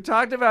 so we've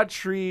talked about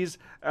trees.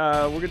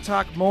 We're going to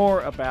talk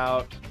more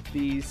about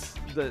the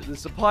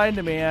supply and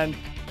demand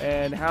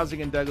and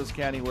housing in Douglas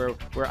County, where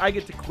I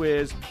get to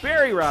quiz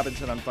Barry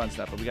Robinson on fun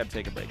stuff, but we got to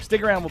take a break.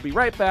 Stick around. We'll be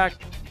right back.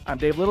 I'm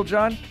Dave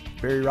Littlejohn.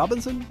 Barry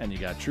Robinson. And you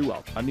got True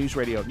Wealth on News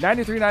Radio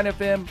 93.9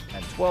 FM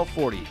and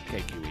 1240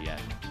 KQEN.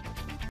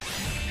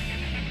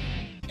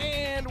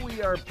 And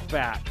we are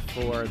back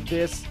for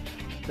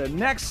the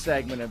next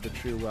segment of the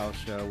True Wealth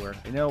Show, where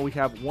I know we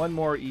have one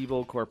more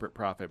evil corporate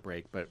profit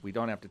break, but we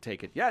don't have to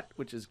take it yet,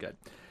 which is good.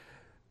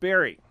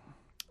 Barry,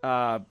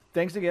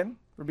 thanks again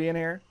for being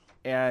here.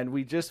 And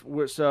we're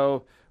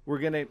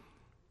going to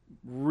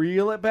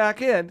reel it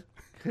back in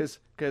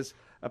because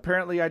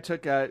apparently I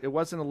took it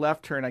wasn't a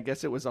left turn. I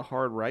guess it was a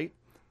hard right,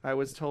 I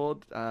was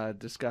told,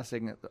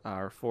 discussing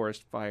our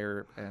forest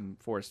fire and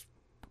forest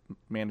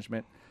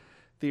management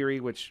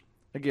theory, which,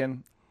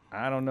 again,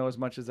 I don't know as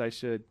much as I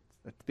should.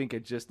 I think I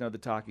just know the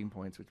talking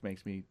points, which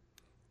makes me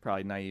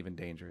probably naive and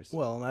dangerous.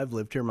 Well, and I've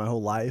lived here my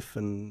whole life,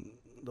 and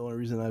the only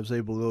reason I was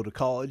able to go to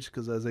college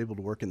because I was able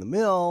to work in the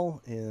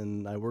mill,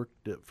 and I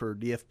worked for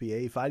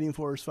DFPA fighting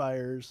forest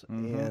fires,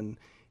 and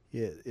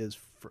it is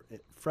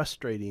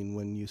frustrating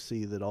when you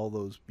see that all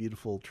those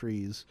beautiful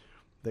trees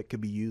that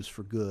could be used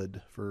for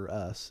good for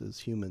us as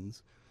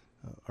humans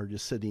are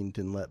just sitting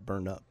and let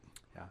burn up.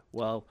 Yeah.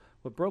 Well,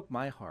 what broke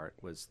my heart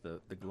was the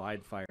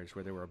glide fires,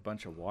 where there were a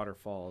bunch of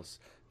waterfalls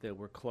that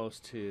were close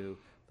to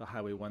the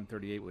Highway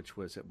 138, which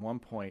was at one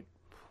point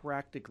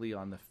practically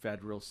on the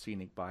Federal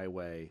Scenic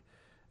Byway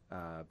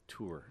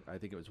tour. I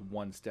think it was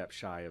one step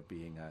shy of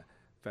being a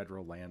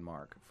federal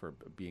landmark for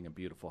being a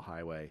beautiful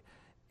highway,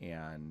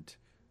 and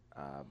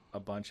a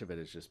bunch of it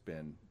has just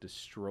been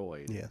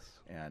destroyed. Yes.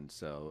 And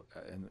so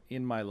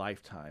in my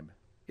lifetime,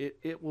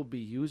 it will be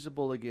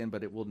usable again,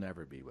 but it will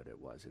never be what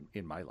it was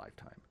in my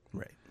lifetime.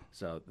 Right.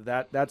 So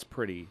that's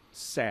pretty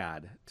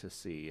sad to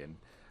see. And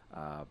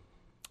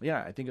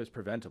I think it was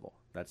preventable.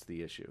 That's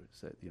the issue.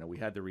 So, we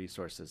had the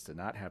resources to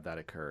not have that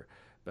occur,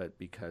 but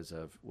because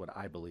of what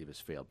I believe is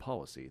failed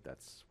policy,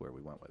 that's where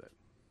we went with it.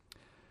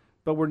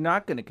 But we're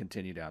not going to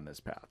continue down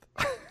this path.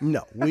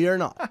 No, we are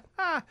not.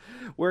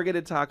 We're going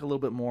to talk a little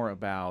bit more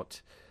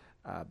about,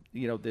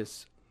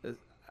 this.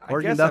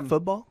 Oregon Duck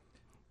football?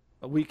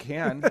 We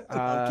can.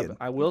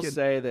 I will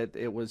say that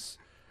it was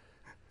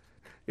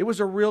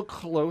a real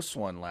close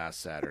one last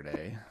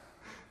Saturday,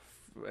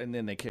 and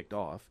then they kicked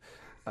off.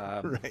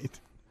 Right.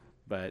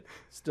 But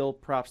still,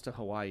 props to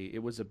Hawaii.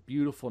 It was a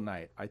beautiful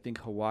night. I think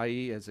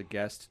Hawaii as a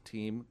guest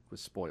team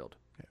was spoiled,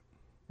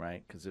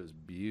 right? Because it was a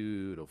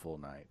beautiful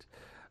night.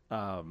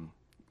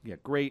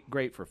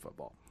 Great for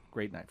football.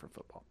 Great night for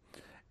football.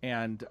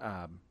 And,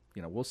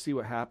 we'll see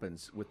what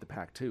happens with the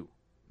Pac-2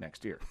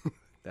 next year.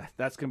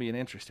 That's going to be an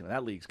interesting one.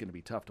 That league's going to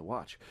be tough to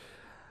watch.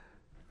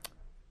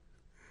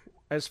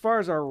 As far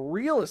as our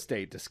real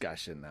estate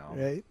discussion, though,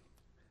 right,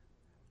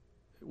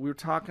 we were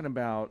talking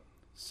about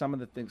some of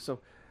the things. So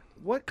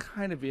what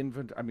kind of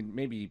inventory? I mean,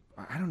 maybe,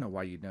 I don't know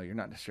why you know. You're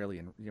not necessarily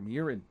in,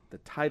 you're in the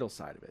title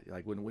side of it.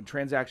 Like when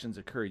transactions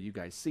occur, you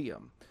guys see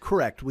them.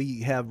 Correct.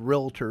 We have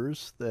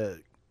realtors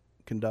that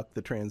conduct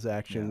the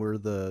transaction. Yeah. We're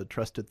the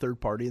trusted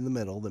third party in the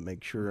middle that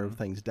makes sure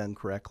everything's done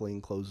correctly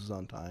and closes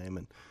on time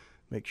and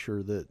make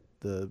sure that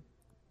the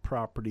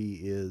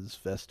property is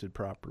vested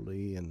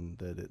properly and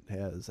that it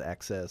has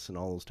access and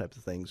all those types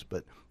of things.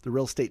 But the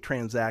real estate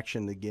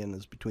transaction, again,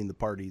 is between the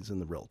parties and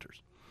the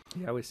realtors.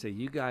 Yeah, I always say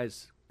you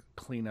guys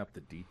clean up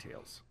the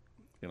details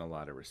in a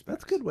lot of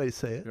respects. That's a good way to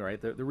say it. Right?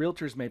 The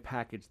realtors may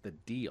package the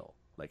deal.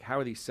 Like, how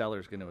are these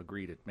sellers going to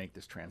agree to make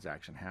this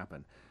transaction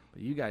happen?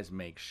 But you guys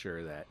make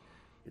sure that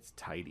it's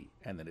tidy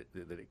and that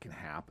it can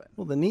happen.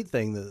 Well, the neat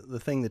thing, the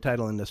thing the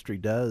title industry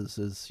does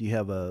is you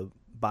have a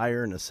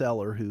buyer and a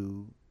seller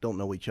who don't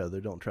know each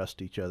other, don't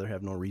trust each other,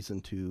 have no reason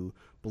to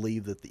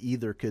believe that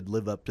either could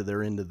live up to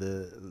their end of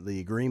the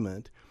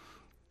agreement.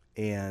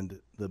 And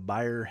the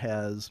buyer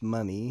has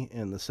money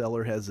and the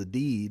seller has a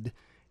deed,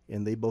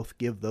 and they both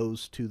give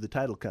those to the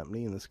title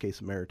company, in this case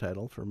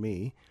AmeriTitle for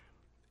me,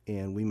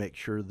 and we make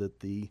sure that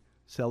the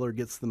seller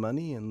gets the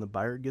money and the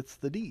buyer gets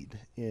the deed.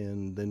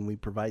 And then we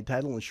provide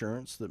title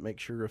insurance that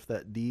makes sure if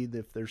that deed,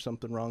 if there's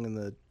something wrong in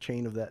the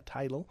chain of that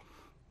title,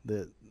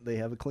 that they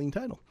have a clean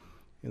title.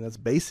 And that's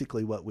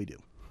basically what we do.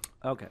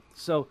 Okay.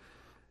 So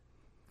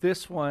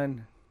this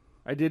one,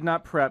 I did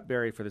not prep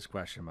Barry for this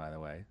question, by the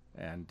way.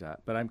 And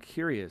but I'm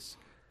curious,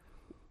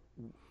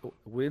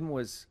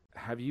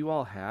 have you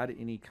all had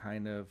any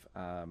kind of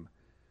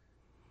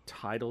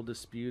title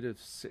dispute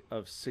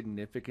of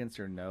significance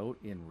or note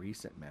in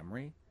recent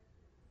memory?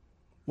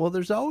 Well,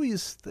 there's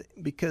always,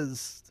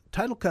 because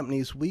title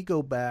companies, we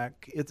go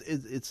back,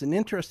 it's an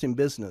interesting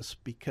business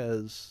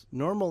because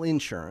normal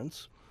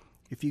insurance,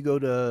 if you go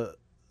to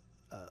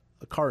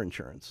a car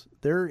insurance,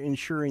 they're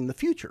insuring the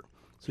future.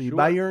 So you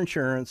buy your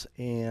insurance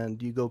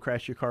and you go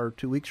crash your car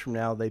 2 weeks from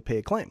now, they pay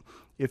a claim.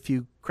 If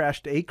you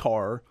crashed a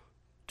car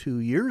 2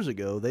 years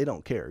ago, they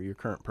don't care, your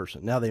current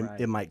person. Now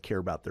it might care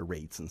about their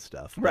rates and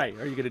stuff. But, right.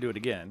 Are you going to do it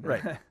again?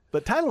 Right.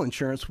 But title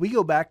insurance, we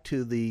go back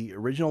to the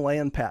original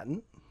land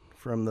patent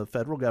from the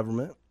federal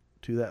government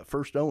to that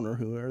first owner,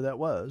 whoever that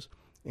was,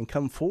 and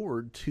come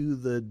forward to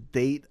the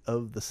date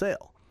of the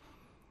sale.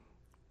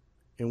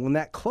 And when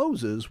that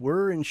closes,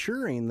 we're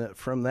ensuring that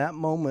from that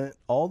moment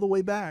all the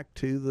way back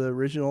to the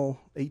original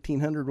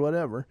 1800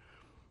 whatever,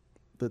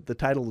 that the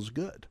title is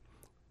good.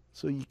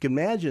 So you can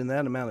imagine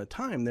that amount of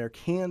time, there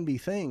can be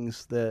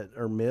things that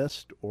are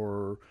missed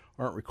or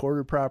aren't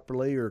recorded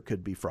properly or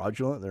could be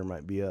fraudulent. There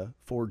might be a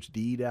forged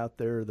deed out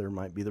there. There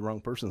might be the wrong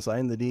person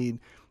signing the deed.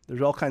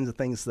 There's all kinds of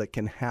things that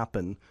can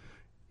happen.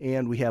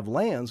 And we have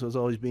land, so it's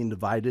always being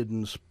divided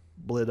and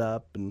split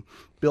up and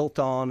built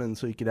on, and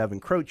so you could have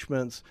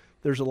encroachments.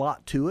 There's a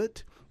lot to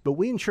it, but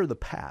we insure the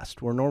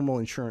past where normal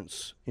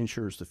insurance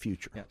insures the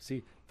future. Yeah,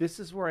 see, this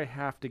is where I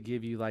have to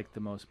give you like the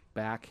most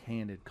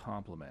backhanded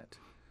compliment.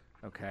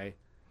 Okay,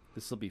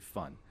 this will be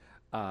fun.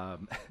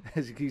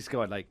 As he keeps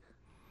going, like,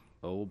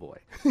 oh boy.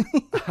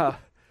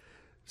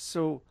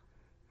 So,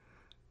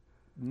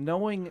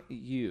 knowing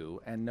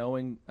you and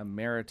knowing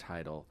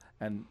AmeriTitle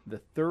and the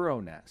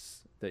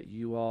thoroughness that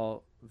you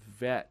all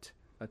vet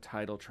a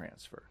title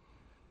transfer,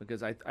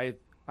 because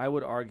I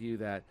would argue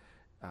that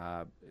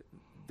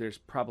there's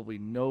probably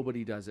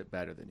nobody does it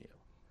better than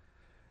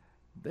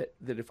you.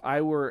 That if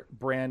I were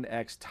brand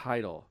X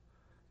title,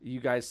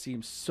 you guys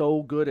seem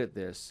so good at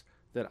this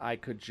that I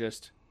could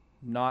just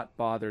not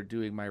bother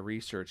doing my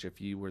research if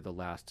you were the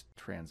last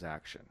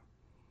transaction.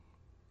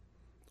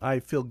 I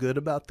feel good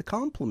about the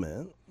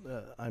compliment.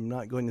 I'm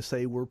not going to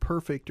say we're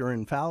perfect or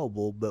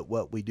infallible, but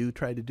what we do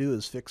try to do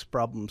is fix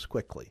problems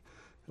quickly.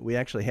 We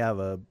actually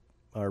have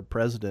our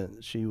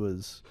president, she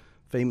was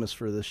famous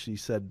for this. She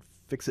said,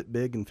 fix it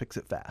big and fix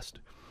it fast.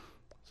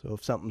 So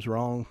if something's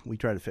wrong, we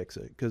try to fix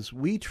it because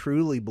we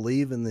truly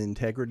believe in the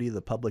integrity of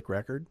the public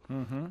record,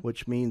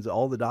 which means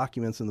all the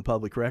documents in the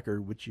public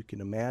record, which you can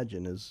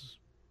imagine is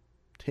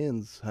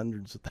tens,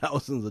 hundreds of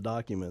thousands of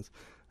documents,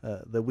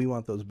 that we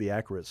want those to be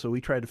accurate. So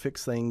we try to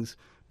fix things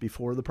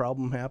before the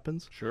problem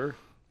happens. Sure.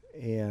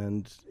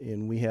 And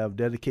we have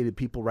dedicated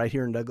people right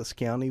here in Douglas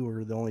County.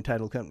 We're the only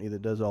title company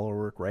that does all our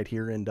work right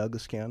here in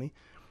Douglas County.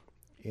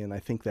 And I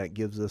think that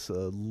gives us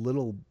a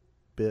little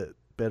bit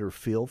better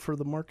feel for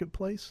the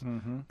marketplace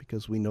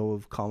because we know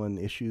of common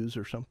issues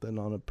or something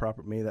on a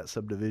property. Maybe that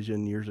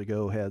subdivision years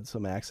ago had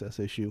some access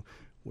issue.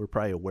 We're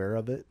probably aware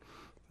of it.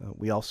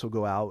 We also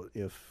go out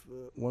if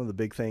one of the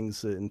big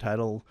things in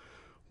title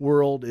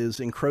world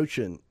is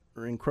encroachment,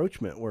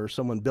 where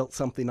someone built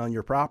something on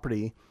your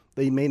property.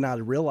 They may not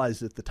have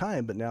realized at the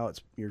time, but now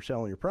you're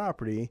selling your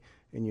property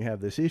and you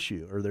have this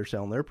issue, or they're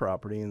selling their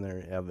property and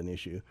they have an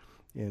issue.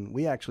 And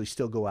we actually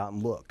still go out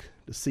and look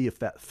to see if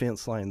that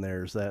fence line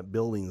there is, that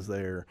building's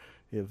there,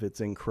 if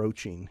it's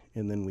encroaching,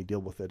 and then we deal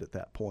with it at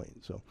that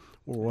point. So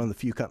we're one of the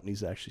few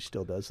companies that actually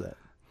still does that.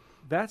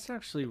 That's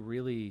actually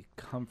really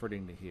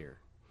comforting to hear,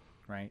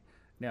 right?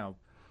 Now,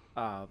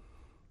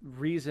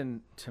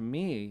 reason to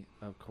me,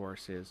 of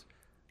course, is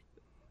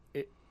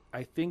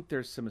I think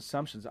there's some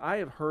assumptions. I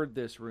have heard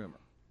this rumor,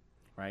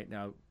 right?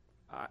 Now,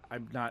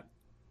 I'm not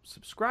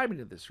subscribing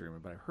to this rumor,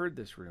 but I've heard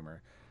this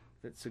rumor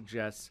that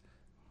suggests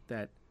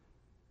that,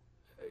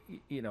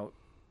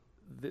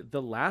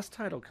 the last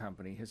title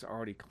company has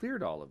already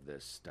cleared all of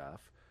this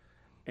stuff.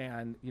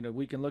 And,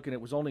 we can look at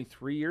it was only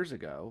 3 years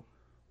ago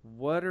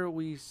what are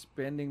we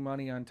spending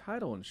money on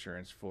title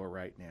insurance for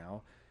right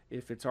now?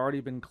 If it's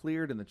already been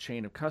cleared and the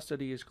chain of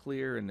custody is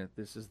clear and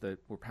that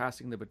we're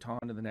passing the baton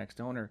to the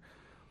next owner,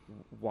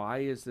 why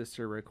is this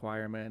a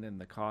requirement and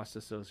the costs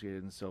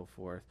associated and so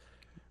forth,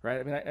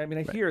 right? I mean,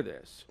 I hear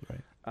this,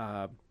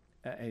 Right.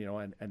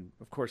 And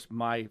of course,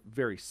 my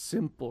very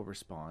simple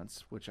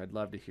response, which I'd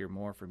love to hear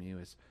more from you,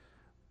 is,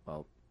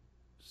 well,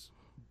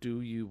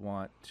 do you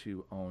want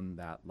to own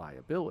that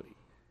liability?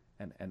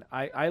 And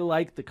I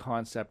like the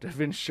concept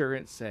of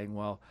insurance saying,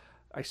 well,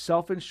 I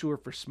self-insure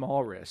for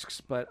small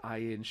risks, but I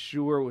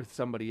insure with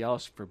somebody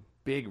else for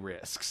big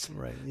risks.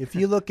 Right. If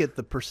you look at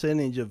the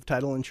percentage of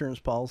title insurance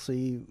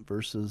policy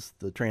versus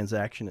the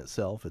transaction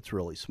itself, it's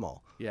really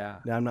small. Yeah.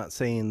 Now, I'm not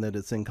saying that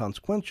it's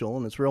inconsequential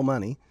and it's real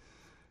money,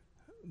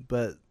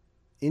 but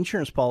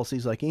insurance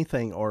policies, like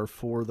anything, are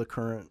for the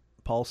current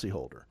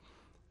policyholder.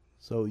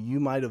 So you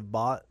might have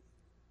bought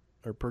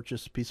or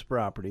purchased a piece of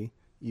property.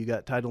 You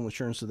got title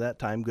insurance at that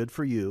time, good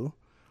for you.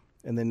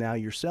 And then now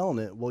you're selling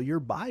it. Well,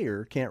 your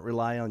buyer can't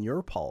rely on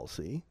your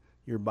policy.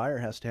 Your buyer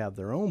has to have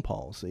their own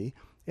policy.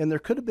 And there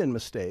could have been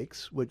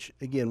mistakes, which,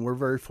 again, we're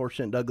very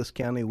fortunate in Douglas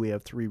County. We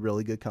have 3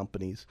 really good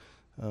companies.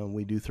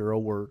 We do thorough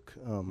work.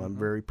 I'm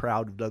very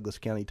proud of Douglas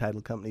County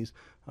Title Companies.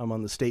 I'm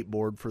on the state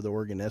board for the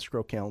Oregon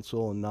Escrow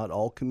Council, and not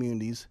all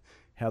communities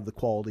have the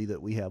quality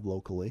that we have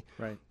locally.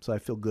 Right. So I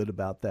feel good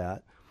about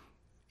that.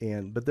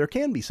 But there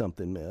can be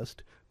something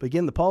missed. But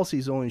again, the policy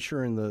is only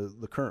insuring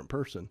the current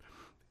person.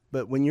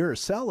 But when you're a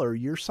seller,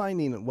 you're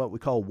signing what we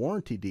call a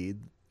warranty deed.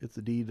 It's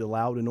a deed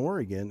allowed in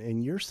Oregon,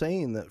 and you're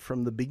saying that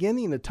from the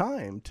beginning of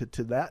time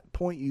to that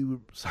point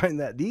you sign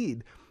that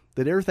deed,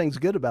 that everything's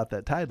good about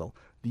that title.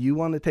 Do you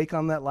want to take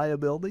on that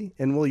liability?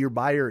 And will your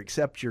buyer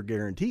accept your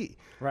guarantee?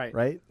 Right.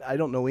 Right? I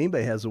don't know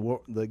anybody has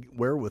the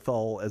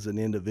wherewithal as an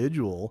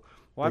individual.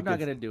 Well, I'm not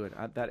going to do it.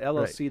 That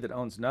LLC that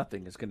owns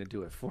nothing is going to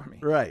do it for me.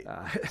 Right.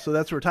 So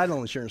that's where title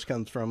insurance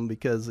comes from,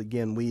 because,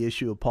 again, we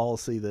issue a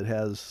policy that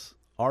has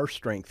our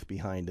strength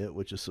behind it,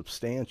 which is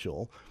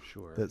substantial.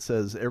 Sure. That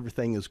says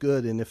everything is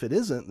good, and if it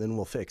isn't, then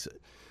we'll fix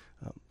it.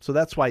 So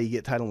that's why you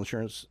get title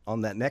insurance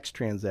on that next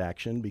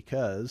transaction,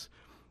 because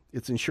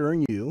it's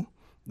insuring you,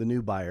 the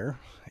new buyer,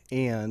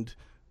 and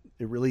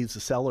it relieves the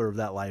seller of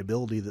that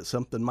liability that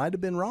something might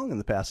have been wrong in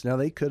the past. Now,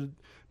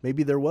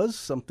 maybe there was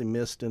something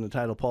missed in a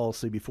title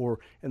policy before,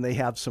 and they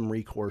have some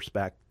recourse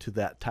back to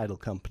that title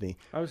company.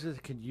 I was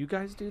just, can you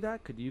guys do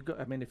that? Could you go?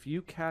 I mean, if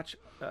you catch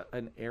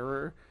an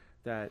error,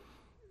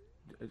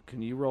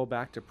 can you roll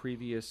back to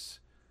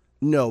previous?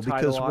 No,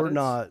 because we're audits?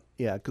 not.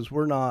 Yeah, because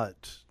we're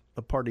not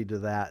a party to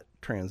that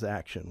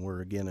transaction.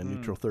 We're, again, a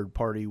neutral third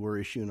party. We're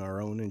issuing our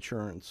own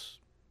insurance.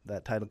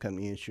 That title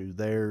company issued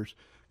theirs,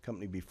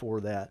 company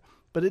before that.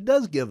 But it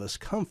does give us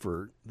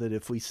comfort that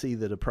if we see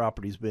that a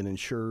property's been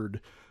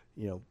insured,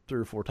 3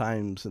 or 4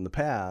 times in the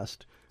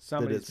past,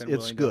 Somebody's that been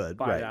it's willing good, to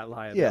buy right? that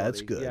liability. Yeah,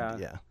 it's good.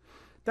 Yeah.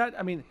 That,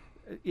 I mean,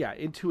 yeah,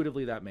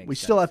 intuitively that makes sense. We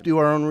still have to do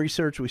our own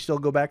research. We still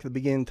go back to the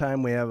beginning of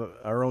time. We have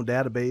our own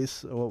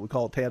database, what we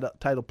call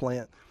title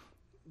plant,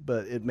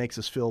 but it makes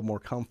us feel more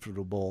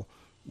comfortable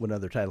when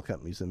other title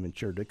companies have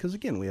insured it, because,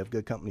 again, we have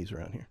good companies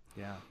around here.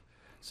 Yeah.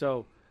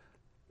 So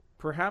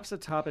perhaps a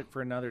topic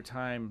for another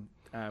time.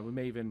 We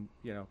may even,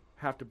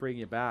 have to bring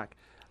you back.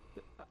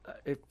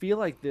 I feel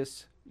like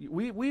this,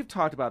 we've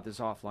talked about this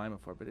offline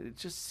before, but it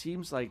just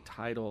seems like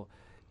title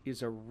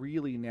is a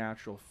really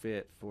natural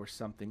fit for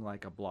something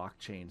like a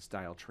blockchain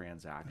style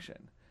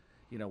transaction,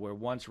 where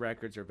once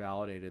records are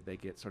validated, they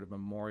get sort of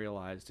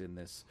memorialized in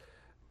this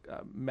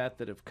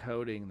method of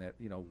coding that,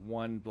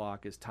 one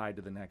block is tied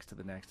to the next, to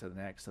the next, to the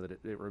next, so that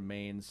it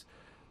remains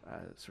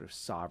sort of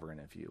sovereign,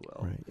 if you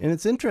will. Right. And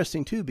it's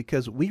interesting, too,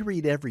 because we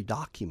read every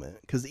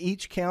document, because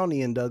each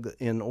county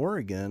in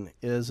Oregon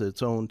is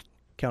its own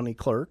county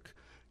clerk,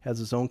 has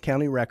its own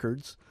county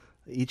records.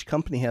 Each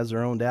company has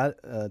their own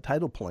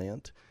title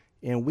plant,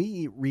 and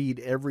we read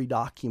every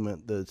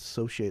document that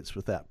associates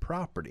with that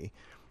property.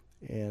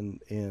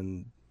 And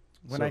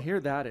when I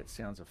hear that, it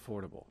sounds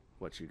affordable,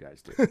 what you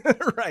guys do.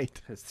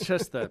 Right. It's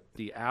just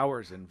the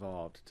hours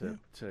involved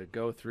to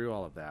go through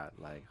all of that,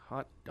 like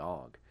hot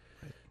dog.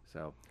 Right.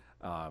 So,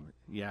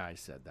 I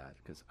said that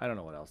because I don't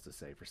know what else to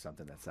say for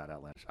something that's that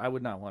outlandish. I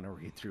would not want to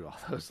read through all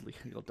those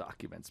legal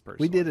documents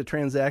personally. We did a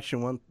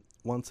transaction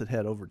once that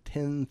had over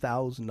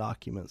 10,000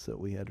 documents that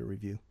we had to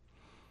review.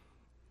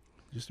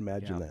 Just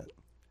imagine that.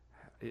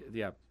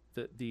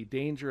 The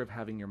danger of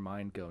having your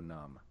mind go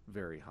numb,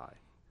 very high.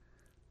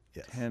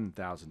 Yes.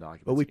 10,000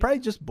 documents. But we probably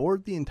just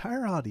bored the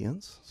entire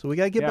audience, so we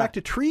got to get back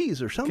to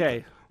trees or something.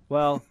 Okay,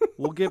 well,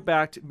 we'll get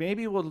back to,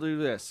 maybe we'll do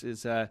this,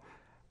 is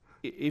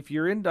if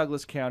you're in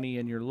Douglas County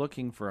and you're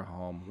looking for a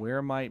home,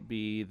 where might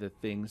be the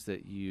things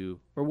that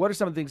what are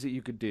some of the things that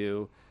you could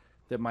do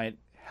that might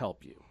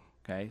help you?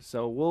 Okay,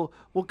 so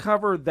we'll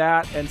cover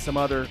that and some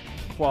other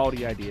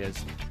quality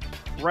ideas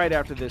right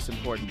after this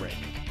important break.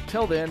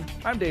 Till then,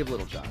 I'm Dave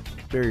Littlejohn.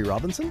 Barry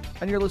Robinson.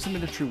 And you're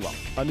listening to True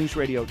Wealth on News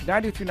Radio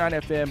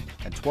 92.9 FM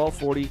and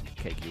 1240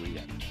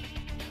 KQEN.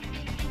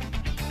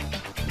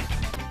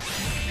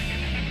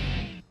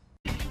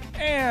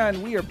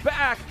 And we are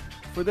back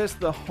for this,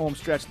 the home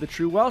stretch of the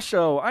True Wealth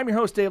Show. I'm your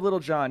host, Dave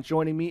Littlejohn.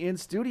 Joining me in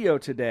studio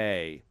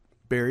today,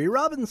 Barry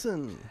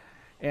Robinson.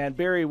 And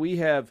Barry,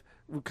 we've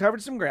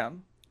covered some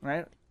ground,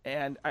 right?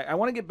 And I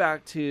want to get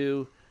back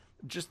to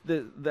just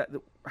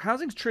the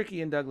housing's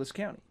tricky in Douglas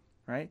County,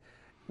 right?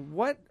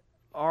 What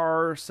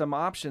are some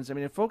options? I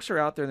mean, if folks are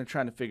out there and they're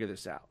trying to figure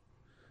this out,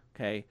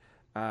 okay,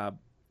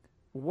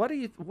 what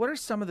are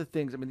some of the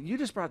things? I mean, you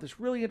just brought this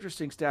really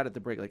interesting stat at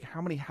the break, like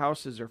how many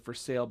houses are for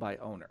sale by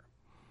owner.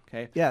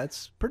 Okay. Yeah,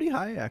 it's pretty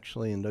high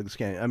actually in Douglas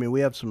County. I mean,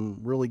 we have some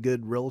really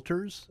good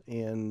realtors,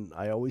 and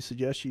I always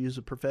suggest you use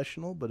a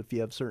professional. But if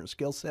you have a certain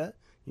skill set,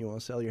 you want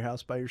to sell your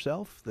house by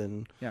yourself,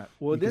 then yeah.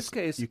 Well, in this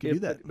case, you can do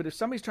that. But if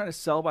somebody's trying to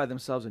sell by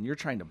themselves and you're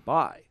trying to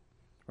buy,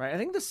 right? I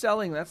think the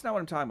selling, that's not what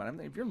I'm talking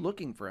about. If you're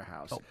looking for a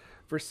house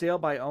for sale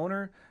by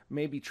owner,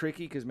 may be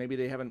tricky because maybe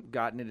they haven't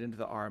gotten it into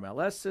the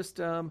RMLS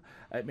system.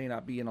 It may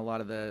not be in a lot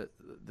of the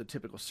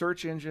typical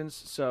search engines.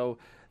 So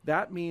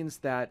that means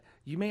that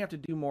you may have to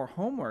do more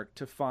homework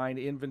to find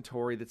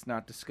inventory that's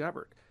not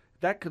discovered.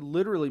 That could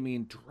literally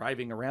mean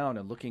driving around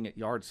and looking at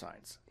yard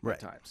signs at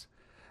times.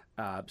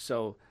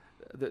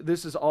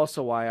 This is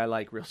also why I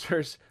like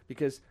realtors,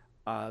 because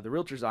the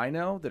realtors I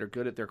know that are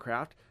good at their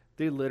craft,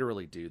 they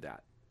literally do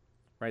that,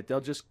 right?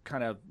 They'll just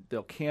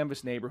they'll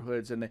canvas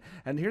neighborhoods. And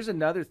here's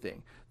another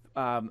thing,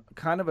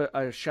 kind of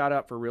a shout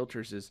out for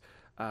realtors is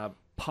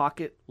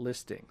pocket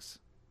listings.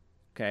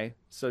 Okay,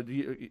 so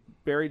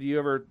Barry, do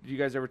you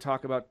guys ever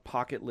talk about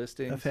pocket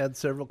listings? I've had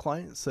several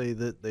clients say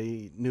that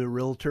they knew a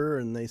realtor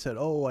and they said,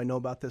 "Oh, I know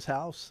about this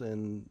house,"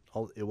 and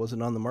it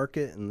wasn't on the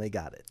market, and they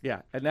got it.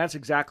 Yeah, and that's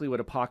exactly what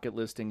a pocket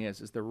listing is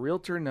the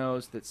realtor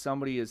knows that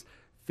somebody is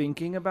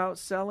thinking about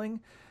selling,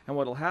 and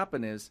what'll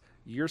happen is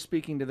you're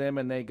speaking to them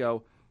and they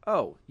go,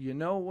 "Oh, you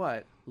know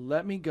what?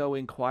 Let me go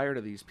inquire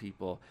to these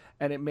people,"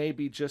 and it may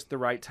be just the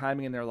right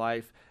timing in their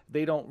life.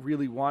 They don't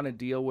really want to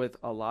deal with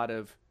a lot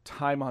of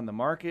time on the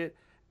market,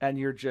 and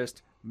you're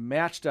just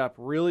matched up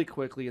really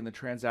quickly and the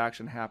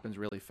transaction happens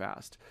really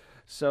fast.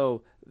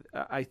 So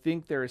I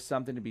think there is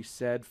something to be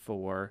said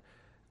for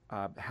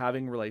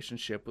having a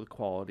relationship with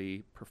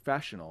quality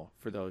professional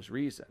for those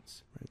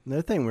reasons. Right.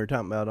 Another thing we were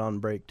talking about on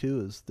break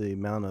too is the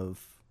amount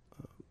of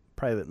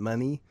private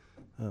money,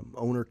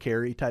 owner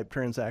carry type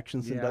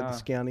transactions in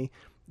Douglas County.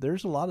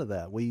 There's a lot of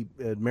that. We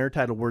at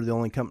AmeriTitle, we're the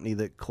only company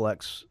that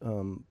collects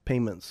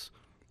payments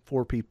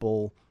for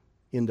people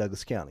in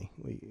Douglas County.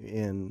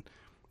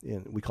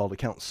 We call it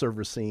account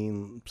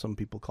servicing. Some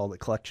people call it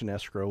collection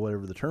escrow,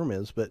 whatever the term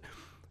is. But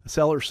a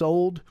seller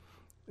sold,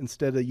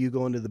 instead of you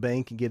going to the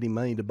bank and getting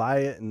money to buy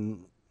it,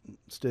 and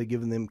instead of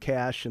giving them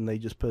cash and they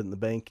just put it in the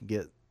bank and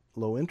get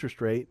low interest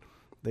rate,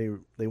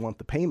 they want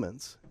the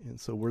payments. And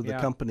so we're the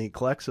company that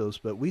collects those.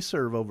 But we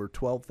serve over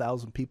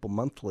 12,000 people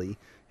monthly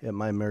at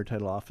my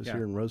AmeriTitle office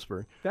here in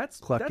Roseburg.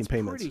 Collecting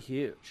payments. Pretty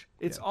huge.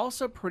 It's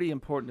also pretty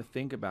important to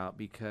think about,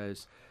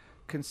 because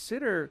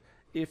consider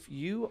if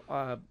you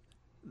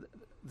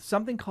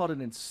something called an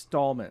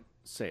installment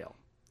sale.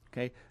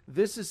 Okay,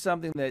 this is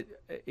something that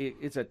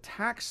it's a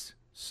tax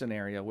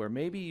scenario where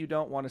maybe you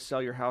don't want to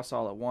sell your house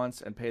all at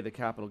once and pay the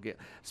capital gain,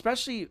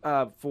 especially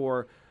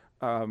for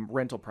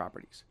rental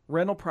properties.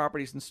 Rental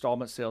properties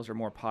installment sales are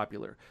more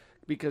popular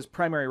because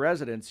primary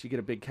residence, you get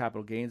a big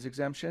capital gains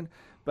exemption,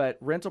 but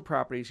rental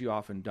properties you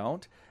often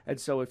don't. And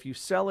so if you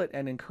sell it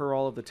and incur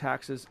all of the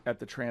taxes at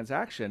the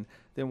transaction,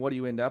 then what do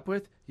you end up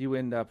with? You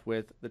end up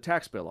with the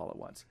tax bill all at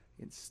once.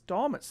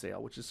 Installment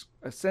sale, which is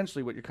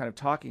essentially what you're kind of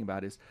talking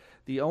about, is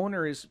the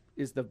owner is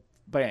the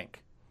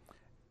bank,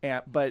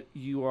 but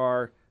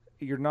you're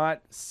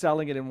not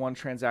selling it in one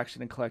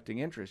transaction and collecting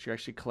interest. You're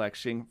actually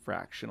collecting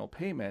fractional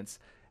payments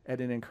and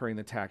then incurring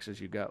the tax as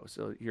you go.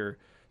 So you're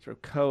sort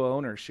of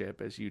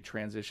co-ownership as you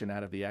transition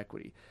out of the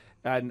equity.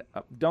 And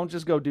don't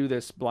just go do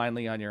this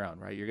blindly on your own,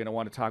 right? You're going to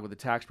want to talk with a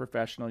tax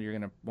professional. You're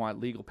going to want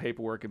legal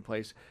paperwork in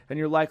place. And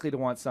you're likely to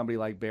want somebody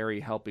like Barry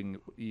helping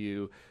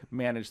you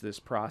manage this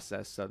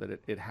process so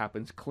that it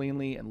happens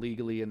cleanly and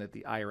legally and that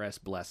the IRS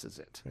blesses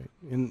it. Right.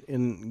 And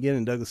again,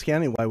 in Douglas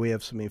County, why we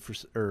have some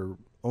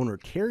owner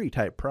carry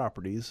type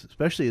properties,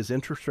 especially as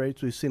interest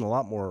rates, we've seen a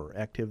lot more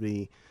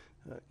activity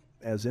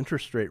as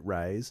interest rate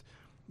rise,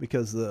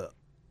 because the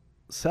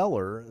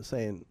seller is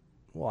saying,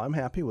 well, I'm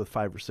happy with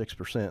 5 or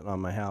 6% on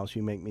my house.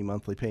 You make me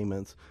monthly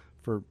payments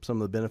for some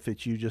of the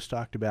benefits you just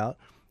talked about,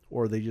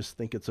 or they just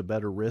think it's a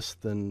better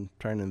risk than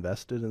trying to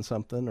invest it in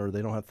something, or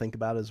they don't have to think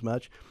about it as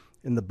much.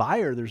 In the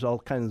buyer, there's all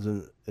kinds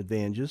of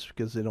advantages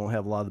because they don't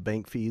have a lot of the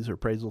bank fees or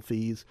appraisal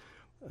fees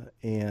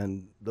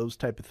and those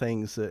type of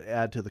things that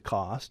add to the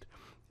cost.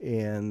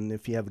 And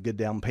if you have a good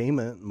down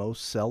payment,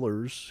 most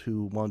sellers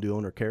who want to do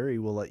owner carry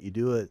will let you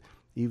do it,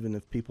 even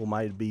if people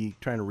might be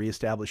trying to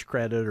reestablish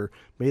credit, or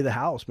maybe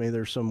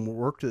there's some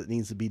work that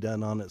needs to be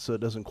done on it so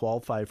it doesn't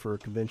qualify for a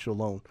conventional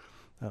loan.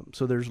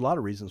 So there's a lot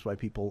of reasons why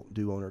people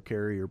do owner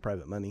carry or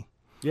private money.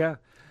 Yeah.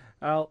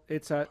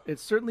 It's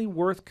certainly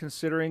worth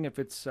considering. If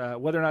it's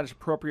whether or not it's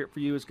appropriate for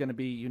you is going to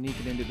be unique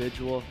and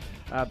individual.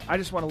 I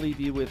just want to leave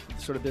you with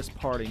sort of this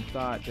parting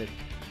thought that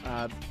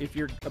If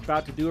you're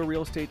about to do a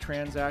real estate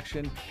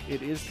transaction,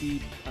 it is the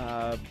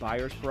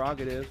buyer's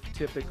prerogative,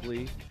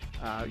 typically.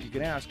 You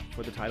can ask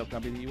for the title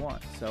company that you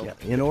want. So yeah,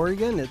 in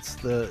Oregon, it's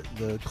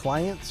the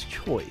client's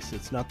choice.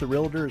 It's not the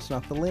realtor, it's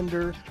not the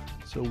lender.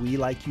 So we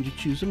like you to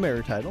choose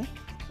AmeriTitle.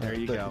 There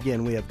you but go.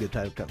 Again, we have good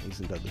title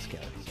companies in Douglas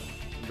County. So.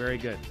 Very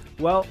good.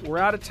 Well, we're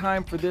out of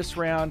time for this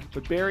round,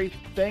 but Barry,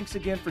 thanks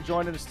again for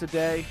joining us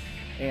today.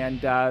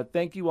 And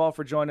thank you all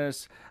for joining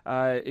us.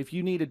 If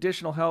you need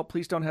additional help,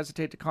 please don't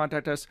hesitate to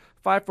contact us,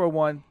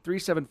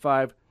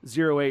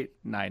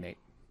 541-375-0898.